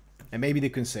 And maybe the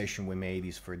concession we made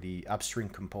is for the upstream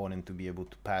component to be able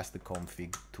to pass the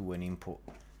config to an input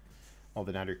of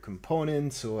another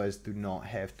component so as to not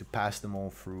have to pass them all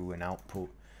through an output.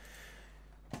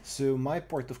 So my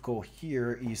port of call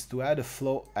here is to add a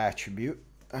float attribute,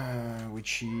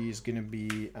 which is gonna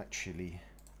be, actually,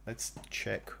 let's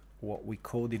check what we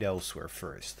coded elsewhere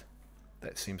first.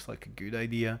 That seems like a good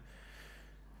idea.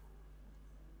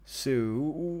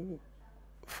 So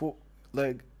for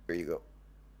leg, there you go.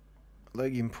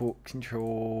 Leg input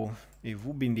control, it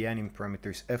would be in the anim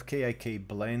parameters, FKIK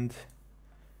blend,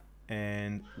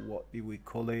 and what do we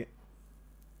call it?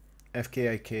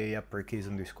 FKIK uppercase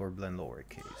underscore blend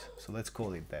lowercase. So let's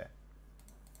call it that.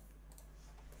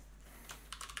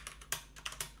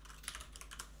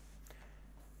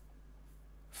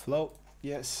 Float,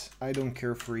 yes, I don't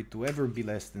care for it to ever be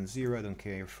less than 0. I don't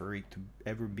care for it to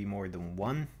ever be more than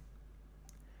 1.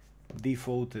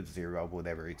 Default at 0,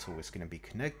 whatever, it's always going to be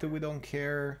connected, we don't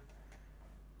care.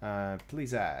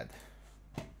 Please add.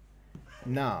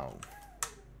 Now,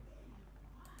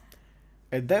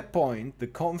 at that point, the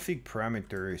config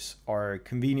parameters are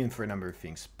convenient for a number of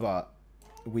things, but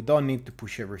we don't need to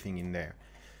push everything in there.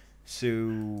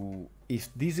 So if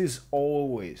this is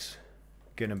always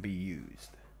going to be used,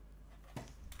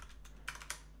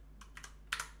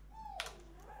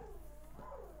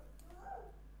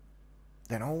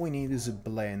 then all we need is a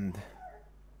blend.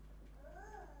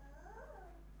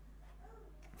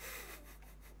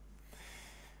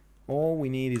 All we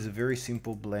need is a very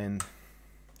simple blend.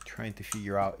 Trying to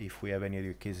figure out if we have any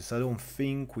other cases. I don't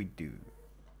think we do.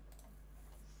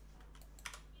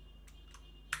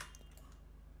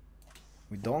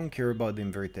 We don't care about the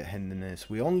inverted handedness.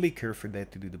 We only care for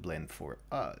that to do the blend for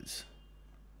us.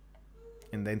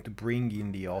 And then to bring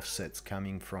in the offsets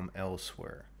coming from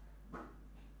elsewhere.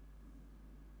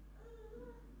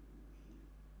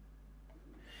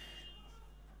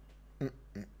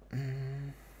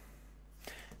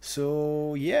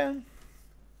 So yeah,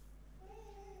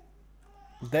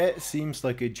 that seems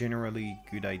like a generally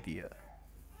good idea.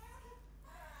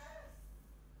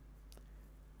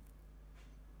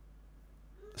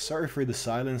 Sorry for the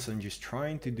silence, I'm just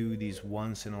trying to do these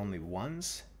once and only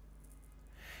once.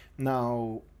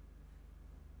 Now,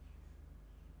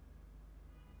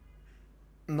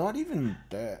 not even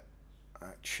that,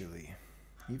 actually.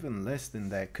 Even less than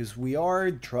that, because we are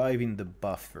driving the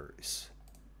buffers.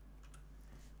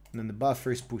 And then the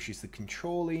buffers pushes the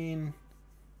control in.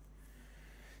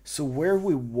 So where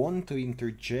we want to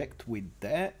interject with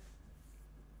that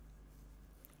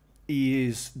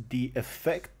is the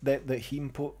effect that the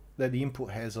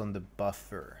input has on the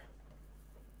buffer.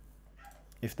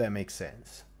 If that makes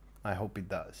sense. I hope it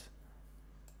does.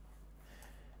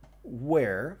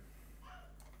 Where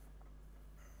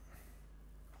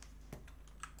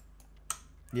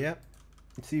yeah,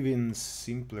 it's even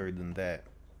simpler than that.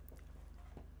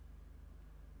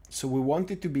 So we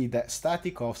want it to be that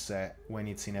static offset when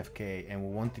it's in FK, and we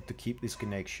want it to keep these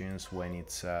connections when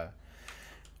it's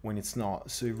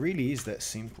not. So it really is that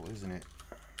simple, isn't it?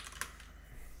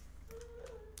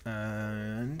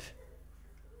 And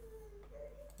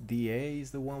DA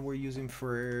is the one we're using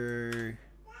for,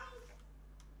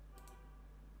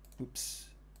 oops,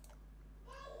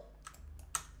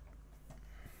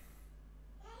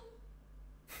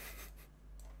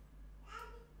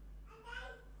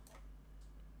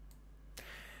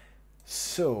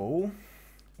 So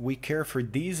we care for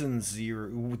these and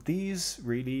zero. These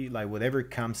really, like whatever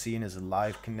comes in as a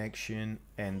live connection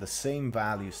and the same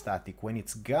value static. When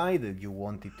it's guided, you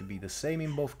want it to be the same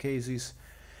in both cases.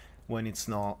 When it's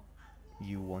not,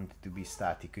 you want it to be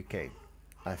static. Okay,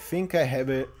 I think I have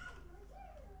it.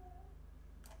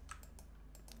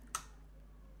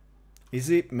 Is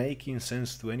it making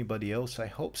sense to anybody else? I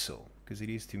hope so, because it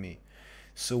is to me.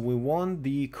 So we want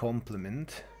the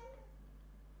complement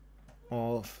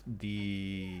of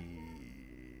the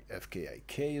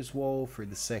FKIK as well for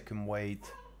the second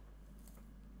weight.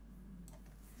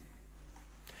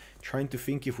 Trying to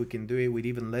think if we can do it with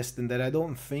even less than that. I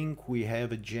don't think we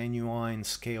have a genuine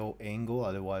scale angle,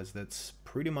 otherwise that's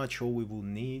pretty much all we will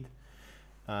need.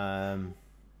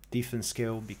 Different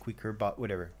scale will be quicker, but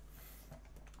whatever.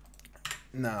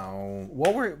 Now,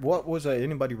 what was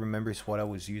anybody remembers what I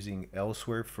was using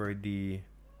elsewhere for the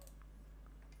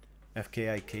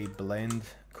FKIK blend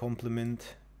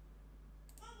complement?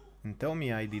 And tell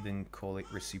me I didn't call it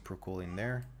reciprocal in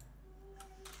there.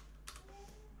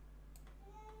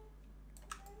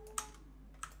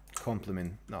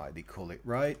 Complement, no, I did call it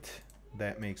right.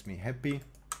 That makes me happy.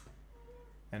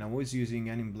 And I was using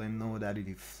anim blend node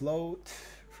additive float.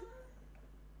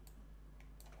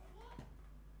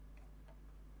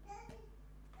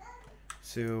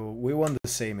 So we want the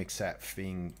same exact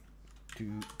thing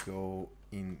to go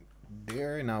in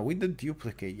there. Now with the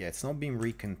duplicate, yeah, it's not being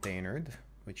recontained,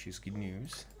 which is good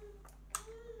news.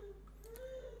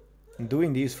 I'm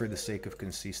doing this for the sake of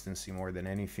consistency more than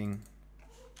anything.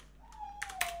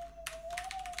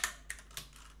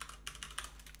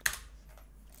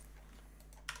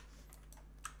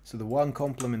 So the one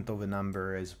complement of a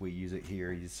number as we use it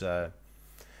here is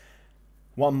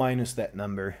 1 minus that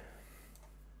number.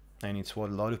 And it's what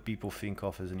a lot of people think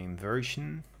of as an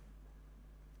inversion.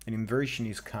 An inversion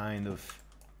is kind of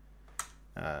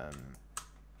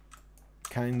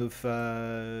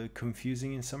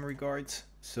confusing in some regards.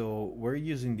 So we're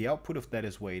using the output of that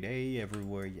as weight A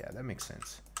everywhere. Yeah, that makes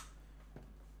sense.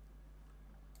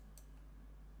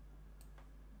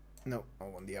 No, I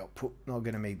want the output. Not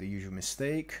gonna make the usual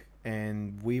mistake.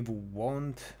 And we will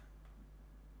want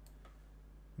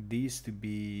these to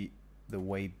be the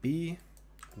weight B.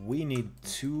 We need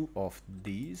 2 of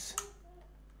these.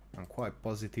 I'm quite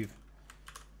positive.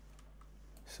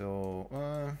 So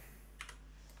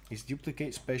is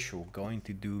duplicate special going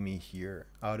to do me here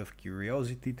out of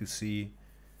curiosity to see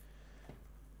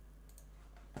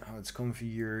how it's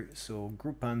configured? So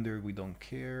group under, we don't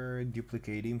care.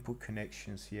 Duplicate input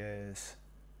connections, yes.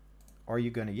 Are you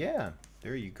gonna, yeah,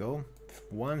 there you go.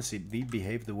 Once it did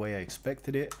behave the way I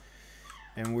expected it.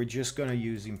 And we're just gonna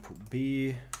use input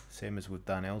B, same as we've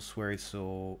done elsewhere.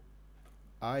 So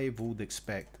I would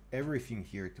expect everything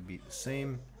here to be the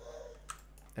same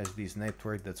as this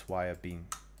network. That's why I've been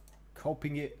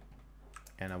copying it.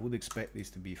 And I would expect this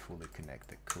to be fully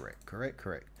connected. Correct, correct,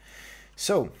 correct.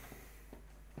 So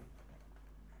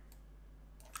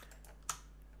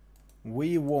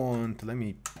we want, let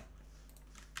me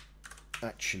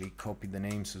actually copy the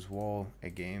names as well,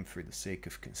 again, for the sake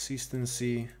of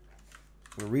consistency.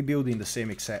 We're rebuilding the same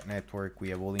exact network. We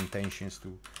have all intentions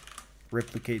to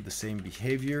replicate the same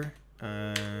behavior.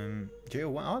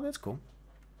 J01, oh, that's cool.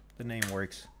 The name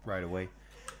works right away.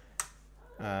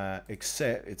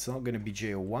 Except it's not going to be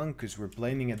J01 because we're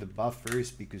blending at the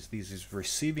buffers, because this is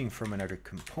receiving from another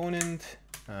component.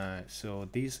 So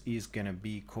this is going to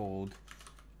be called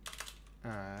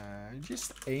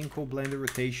just ankle blender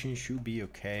rotation should be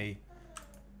okay.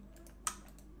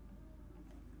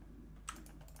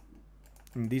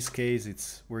 In this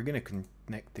case, we're gonna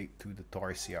connect it to the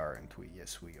tarsi, aren't we?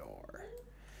 Yes, we are.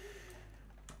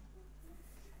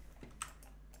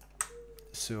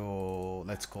 So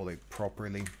let's call it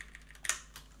properly,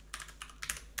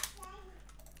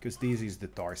 because this is the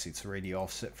tarsi. It's already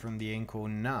offset from the ankle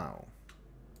now.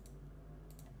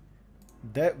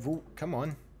 That will, come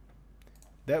on,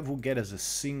 that will get us a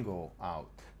single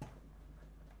out,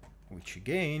 which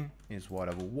again is what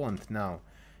I will want now.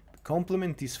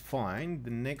 Complement is fine.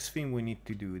 The next thing we need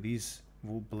to do, this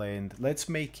will blend. Let's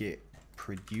make it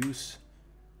produce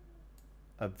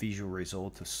a visual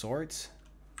result of sorts.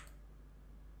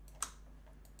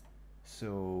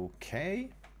 So,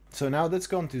 okay. So now that's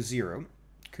gone to 0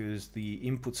 because the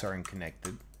inputs aren't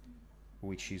connected,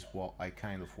 which is what I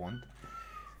kind of want.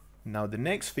 Now the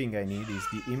next thing I need is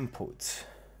the inputs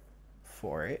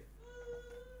for it,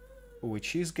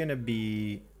 which is gonna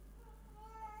be,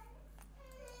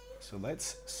 so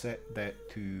let's set that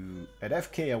to, at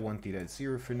FK I want it at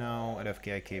 0 for now, at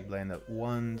FKIK blend at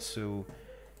 1, so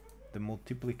the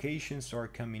multiplications are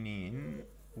coming in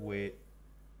with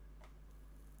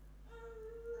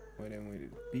then we do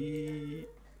B.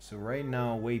 So right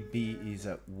now weight B is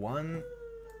at 1,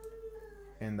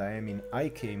 and I am in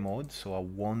IK mode, so I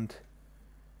want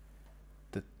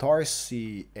the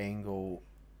tarsi angle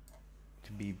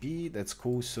to be B. That's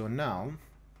cool. So now,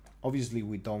 obviously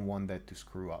we don't want that to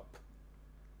screw up.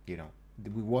 You know,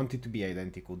 we want it to be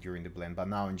identical during the blend, but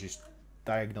now I'm just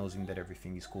diagnosing that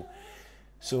everything is cool.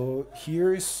 So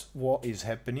here's what is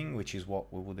happening, which is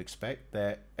what we would expect,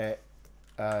 that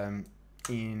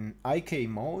in IK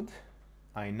mode,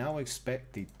 I now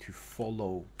expect it to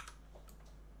follow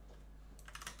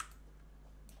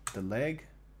the leg,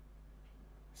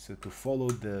 so to follow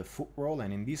the foot roll,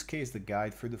 and in this case the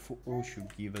guide for the foot roll should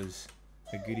give us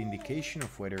a good indication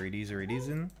of whether it is or it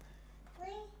isn't.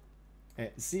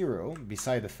 At 0,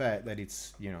 beside the fact that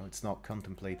it's, you know, it's not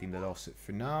contemplating that offset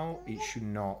for now, it should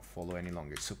not follow any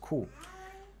longer. So cool.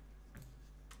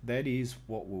 That is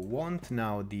what we want.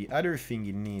 Now the other thing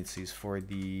it needs is for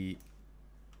the,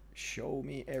 show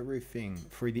me everything,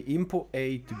 for the input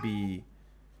A to be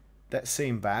that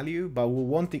same value, but we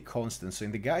want it constant. So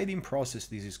in the guiding process,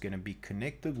 this is going to be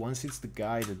connected. Once it's the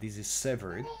guided, this is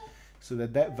severed, so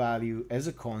that that value as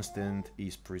a constant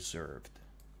is preserved.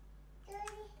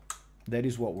 That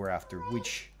is what we're after,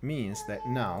 which means that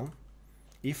now,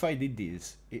 if I did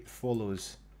this, it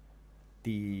follows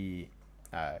the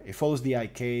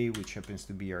IK, which happens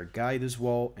to be our guide as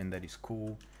well, and that is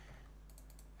cool.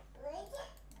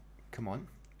 Come on.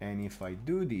 And if I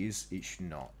do this, it should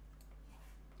not.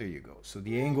 There you go. So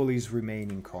the angle is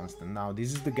remaining constant. Now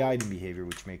this is the guiding behavior,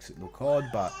 which makes it look odd,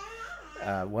 but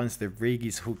once the rig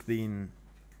is hooked in,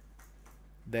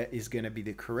 that is going to be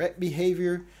the correct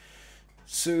behavior.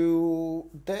 So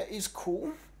that is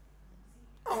cool.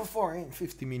 How far in?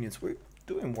 50 minutes. We're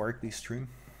doing work this stream.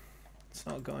 It's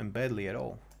not going badly at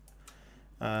all.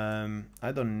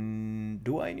 I don't...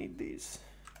 Do I need these?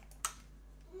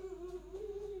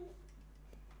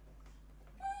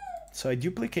 So I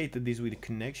duplicated this with the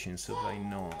connection so that I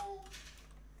know.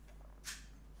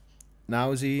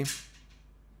 Now Z.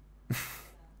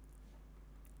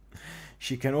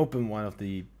 She can open one of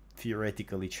the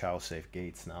theoretically child safe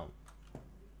gates now.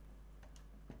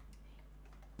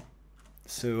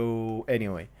 So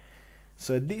anyway,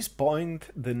 so at this point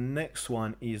the next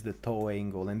one is the toe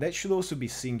angle, and that should also be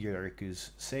singular,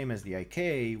 because same as the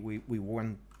IK, we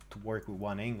want to work with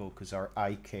one angle because our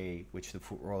IK, which the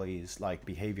foot roll is like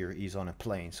behavior, is on a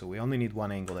plane, so we only need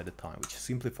one angle at a time, which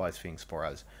simplifies things for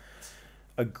us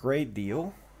a great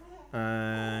deal.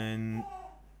 And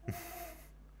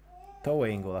toe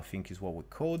angle, I think, is what we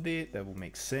called it. That will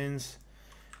make sense.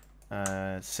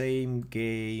 Same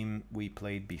game we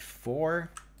played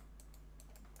before.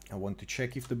 I want to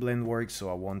check if the blend works, so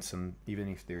I want some, even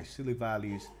if they're silly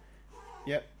values.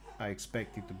 Yep, I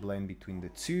expect it to blend between the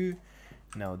two.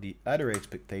 Now the other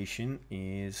expectation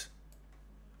is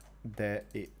that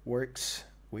it works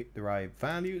with the right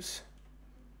values.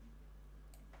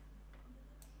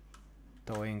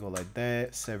 Toe angle like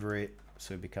that, sever it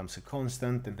so it becomes a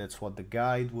constant, and that's what the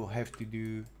guide will have to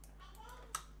do.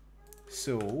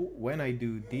 So when I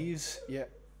do these, yeah,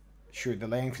 sure, the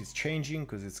length is changing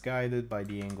because it's guided by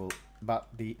the angle, but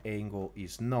the angle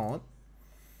is not.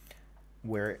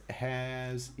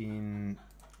 Whereas in...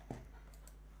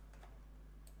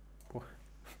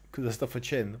 Cosa sto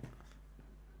facendo?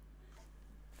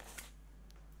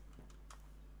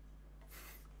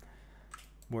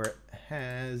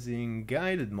 Whereas in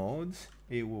guided modes,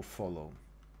 it will follow.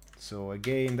 So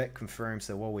again, that confirms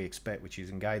that what we expect, which is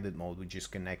in guided mode, we just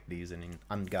connect these, and in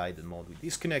unguided mode, we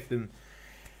disconnect them.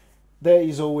 That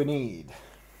is all we need.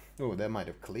 Oh, that might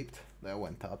have clipped. That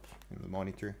went up in the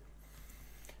monitor.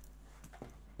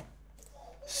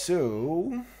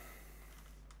 So,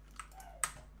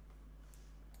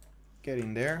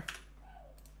 getting there.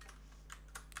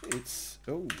 It's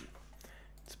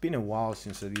been a while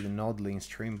since I did a nodeling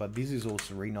stream, but this is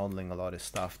also renodeling a lot of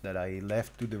stuff that I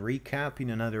left to the recap in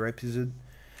another episode.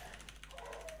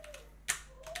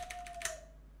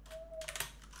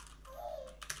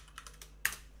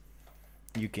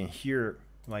 You can hear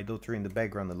my daughter in the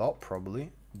background a lot,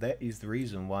 probably. That is the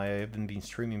reason why I haven't been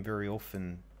streaming very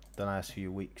often the last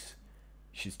few weeks.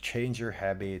 She's changed her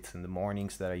habits, and the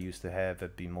mornings that I used to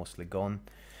have been mostly gone.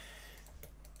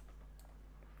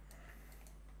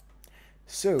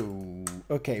 So,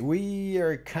 okay, we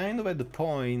are kind of at the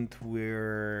point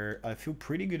where I feel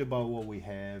pretty good about what we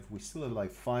have. We still have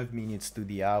like 5 minutes to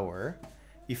the hour.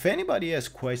 If anybody has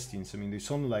questions, I mean, there's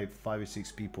only like 5 or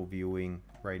 6 people viewing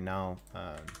right now.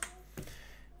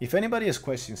 If anybody has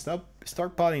questions,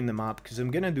 start piling them up, because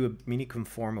I'm gonna do a mini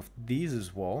conform of these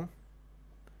as well.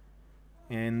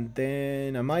 And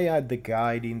then I might add the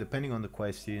guiding depending on the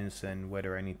questions and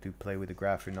whether I need to play with the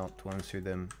graph or not to answer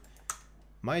them.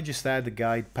 Might just add the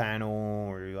guide panel,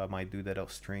 or I might do that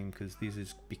off stream because this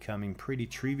is becoming pretty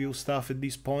trivial stuff at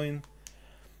this point.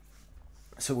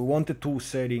 So we want the tool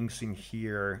settings in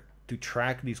here to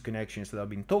track these connections that I've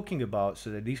been talking about so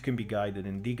that these can be guided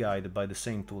and de-guided by the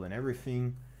same tool and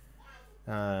everything.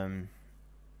 And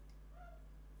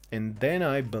then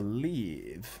I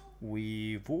believe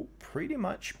we will pretty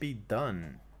much be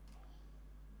done.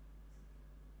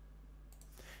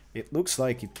 It looks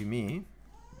like it to me.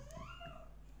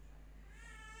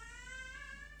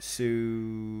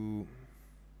 So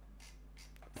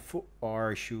foot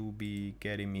R should be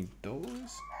getting me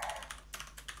those.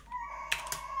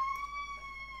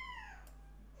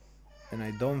 And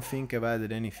I don't think I've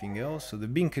added anything else. So the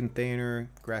bin container,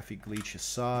 graphic glitch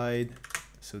aside.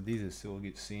 So this is still a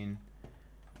good scene.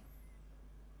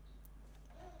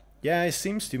 Yeah, it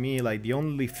seems to me like the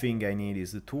only thing I need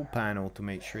is the tool panel to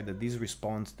make sure that this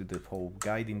responds to the whole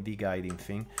guiding, de-guiding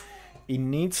thing. It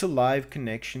needs a live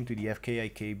connection to the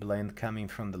FKIK blend coming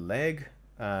from the leg.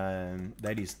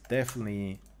 That is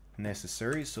definitely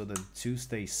necessary so that the two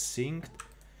stay synced.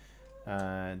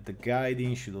 The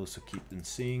guiding should also keep them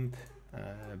synced.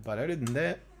 But other than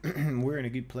that, we're in a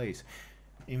good place.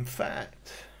 In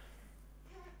fact,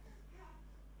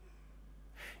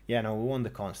 yeah, no, we want the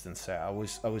constant set. I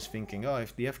was thinking, oh,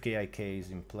 if the FKIK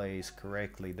is in place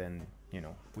correctly, then you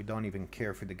know we don't even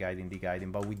care for the guiding,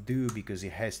 de-guiding, but we do because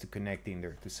it has to connect in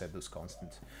there to set those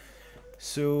constants.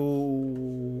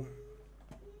 So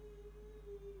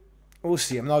we'll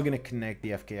see. I'm not gonna connect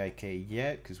the FKIK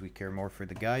yet because we care more for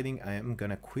the guiding. I am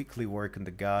gonna quickly work on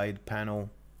the guide panel.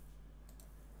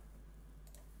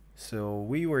 So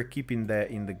we were keeping that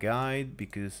in the guide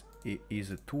because it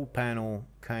is a tool panel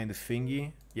kind of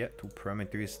thingy. Yeah, two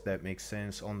parameters, that makes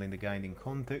sense only in the guiding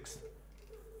context.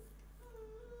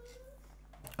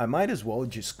 I might as well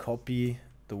just copy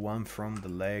the one from the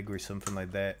leg or something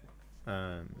like that.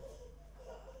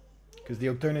 Because the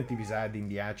alternative is adding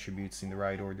the attributes in the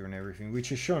right order and everything,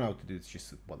 which is shown how to do. It's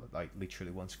just, well, like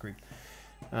literally one script.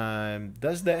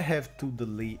 Does that have to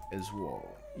delete as well?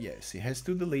 Yes, it has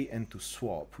to delete and to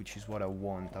swap, which is what I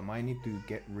want. I might need to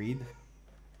get rid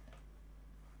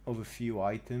of a few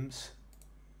items.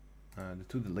 The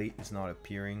to delete is not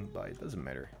appearing, but it doesn't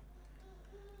matter.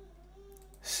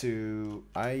 So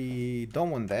I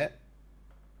don't want that.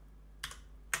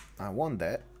 I want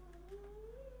that.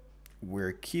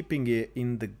 We're keeping it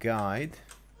in the guide.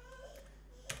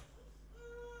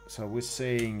 So I was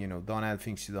saying, you know, don't add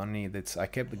things you don't need. I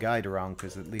kept the guide around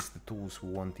because at least the tools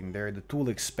will want in there. The tool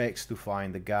expects to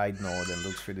find the guide node and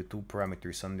looks for the tool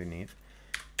parameters underneath.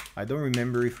 I don't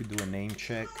remember if we do a name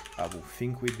check. I will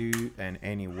think we do. And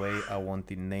anyway, I want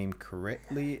it named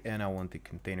correctly and I want the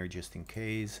container just in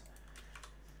case.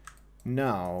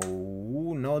 Now,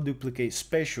 no duplicate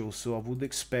special, so I would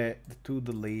expect the to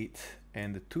delete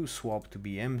and the to swap to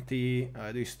be empty.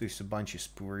 There's a bunch of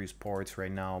spurious parts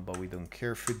right now, but we don't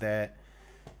care for that.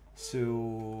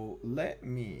 So let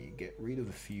me get rid of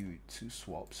a few to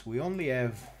swaps. We only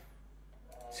have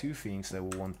two things that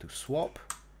we want to swap.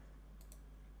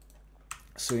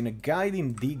 So in a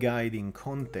guiding, de-guiding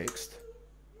context,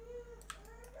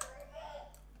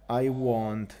 I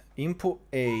want input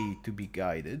A to be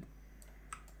guided.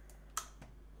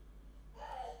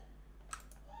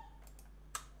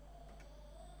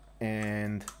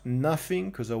 And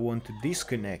nothing because I want to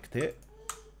disconnect it,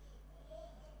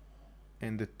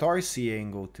 and the Tarsi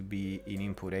angle to be in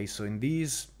input A. So in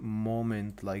this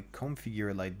moment, like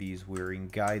configure like this, we're in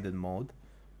guided mode.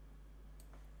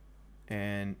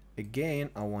 And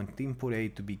again, I want input A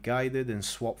to be guided and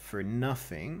swap for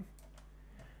nothing.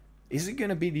 Is it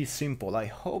gonna be this simple? I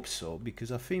hope so,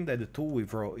 because I think that the tool we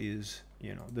wrote is,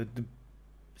 you know, the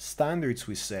standards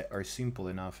we set are simple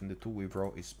enough and the tool we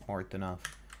wrote is smart enough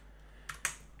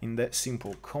in that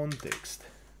simple context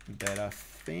that I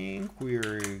think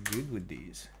we're good with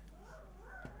these.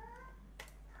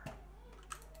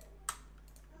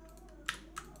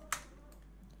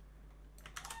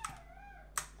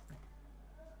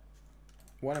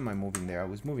 What am I moving there? I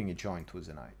was moving a joint,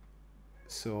 wasn't I?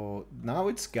 So now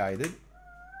it's guided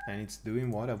and it's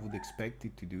doing what I would expect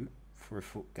it to do for a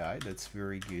foot guide. That's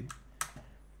very good.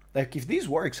 Like if this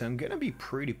works, I'm gonna be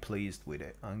pretty pleased with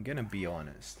it. I'm gonna be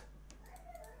honest.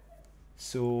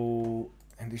 So,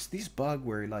 and there's this bug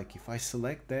where like if I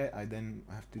select that, I then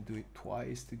have to do it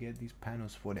twice to get these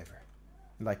panels, whatever.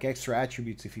 Like extra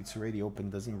attributes, if it's already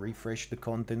open, doesn't refresh the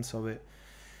contents of it.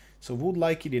 So would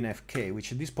like it in FK,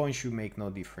 which at this point should make no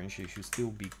difference. It should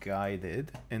still be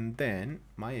guided. And then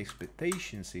my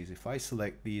expectations is if I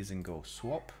select these and go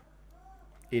swap,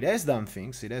 it has done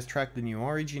things. It has tracked the new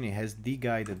origin. It has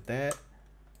de-guided that.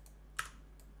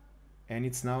 And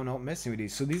it's now not messing with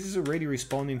it. So this is already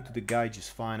responding to the guide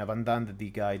just fine. I've undone the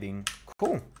de-guiding.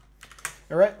 Cool.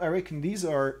 All right, I reckon these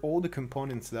are all the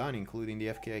components done, including the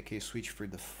FKIK switch for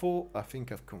default. I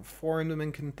think I've conformed them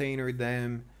and containered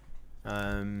them.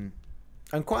 I'm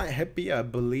quite happy. I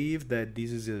believe that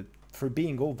this is a, for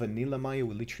being all vanilla Maya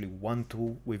with literally one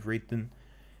tool we've written,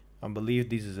 I believe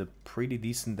this is a pretty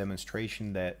decent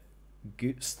demonstration that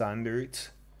good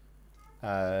standards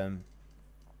tend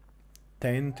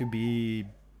to be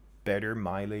better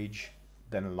mileage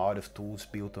than a lot of tools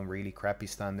built on really crappy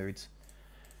standards.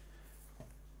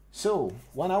 So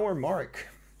 1 hour mark.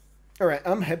 All right,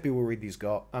 I'm happy with where this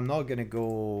got. I'm not gonna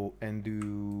go and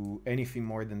do anything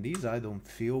more than this. I don't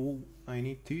feel I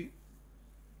need to,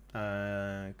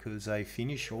 because I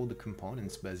finished all the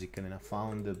components basically, and I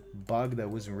found a bug that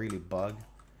wasn't really a bug.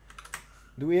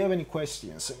 Do we have any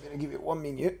questions? I'm gonna give it 1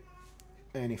 minute,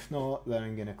 and if not, then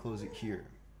I'm gonna close it here.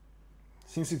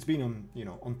 Since it's been on, you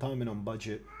know, on time and on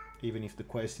budget, even if the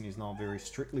question is not very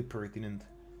strictly pertinent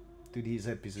to this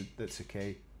episode, that's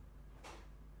okay.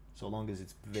 So long as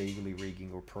it's vaguely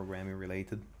rigging or programming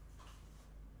related.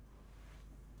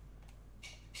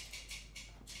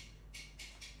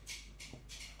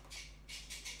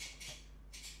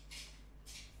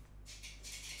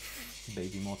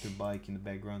 Baby motorbike in the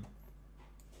background.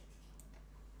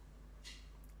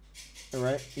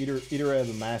 Alright, either I have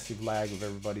a massive lag of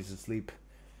everybody's asleep.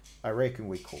 I reckon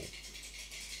we're cool.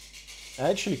 I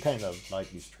actually kind of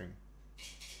like this stream.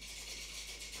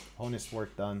 Honest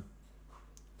work done.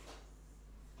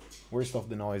 Worst of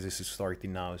the noises is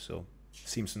starting now, so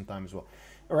seems some time as well.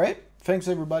 Alright, thanks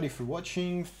everybody for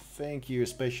watching. Thank you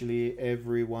especially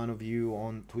every one of you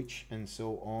on Twitch and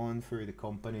so on for the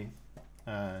company.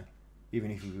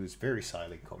 Even if it was very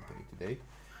silent company today.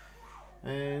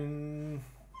 And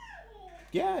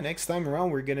yeah, next time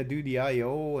around we're gonna do the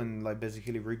IO and like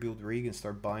basically rebuild the rig and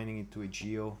start binding it to a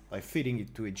geo, like fitting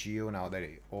it to a geo now that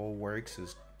it all works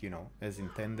as, you know, as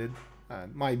intended.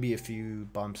 Might be a few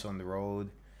bumps on the road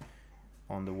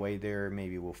on the way there.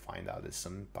 Maybe we'll find out that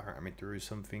some parameter or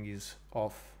something is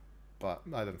off, but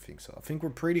I don't think so. I think we're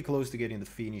pretty close to getting the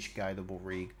finished guidable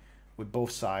rig with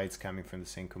both sides coming from the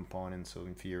same component, so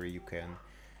in theory you can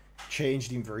change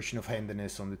the inversion of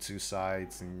handedness on the two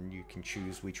sides and you can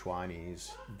choose which one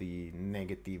is the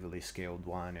negatively scaled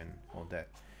one and all that.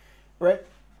 All right,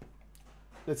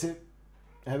 that's it.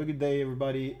 Have a good day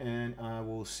everybody, and I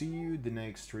will see you the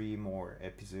next stream or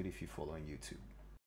episode if you follow on YouTube.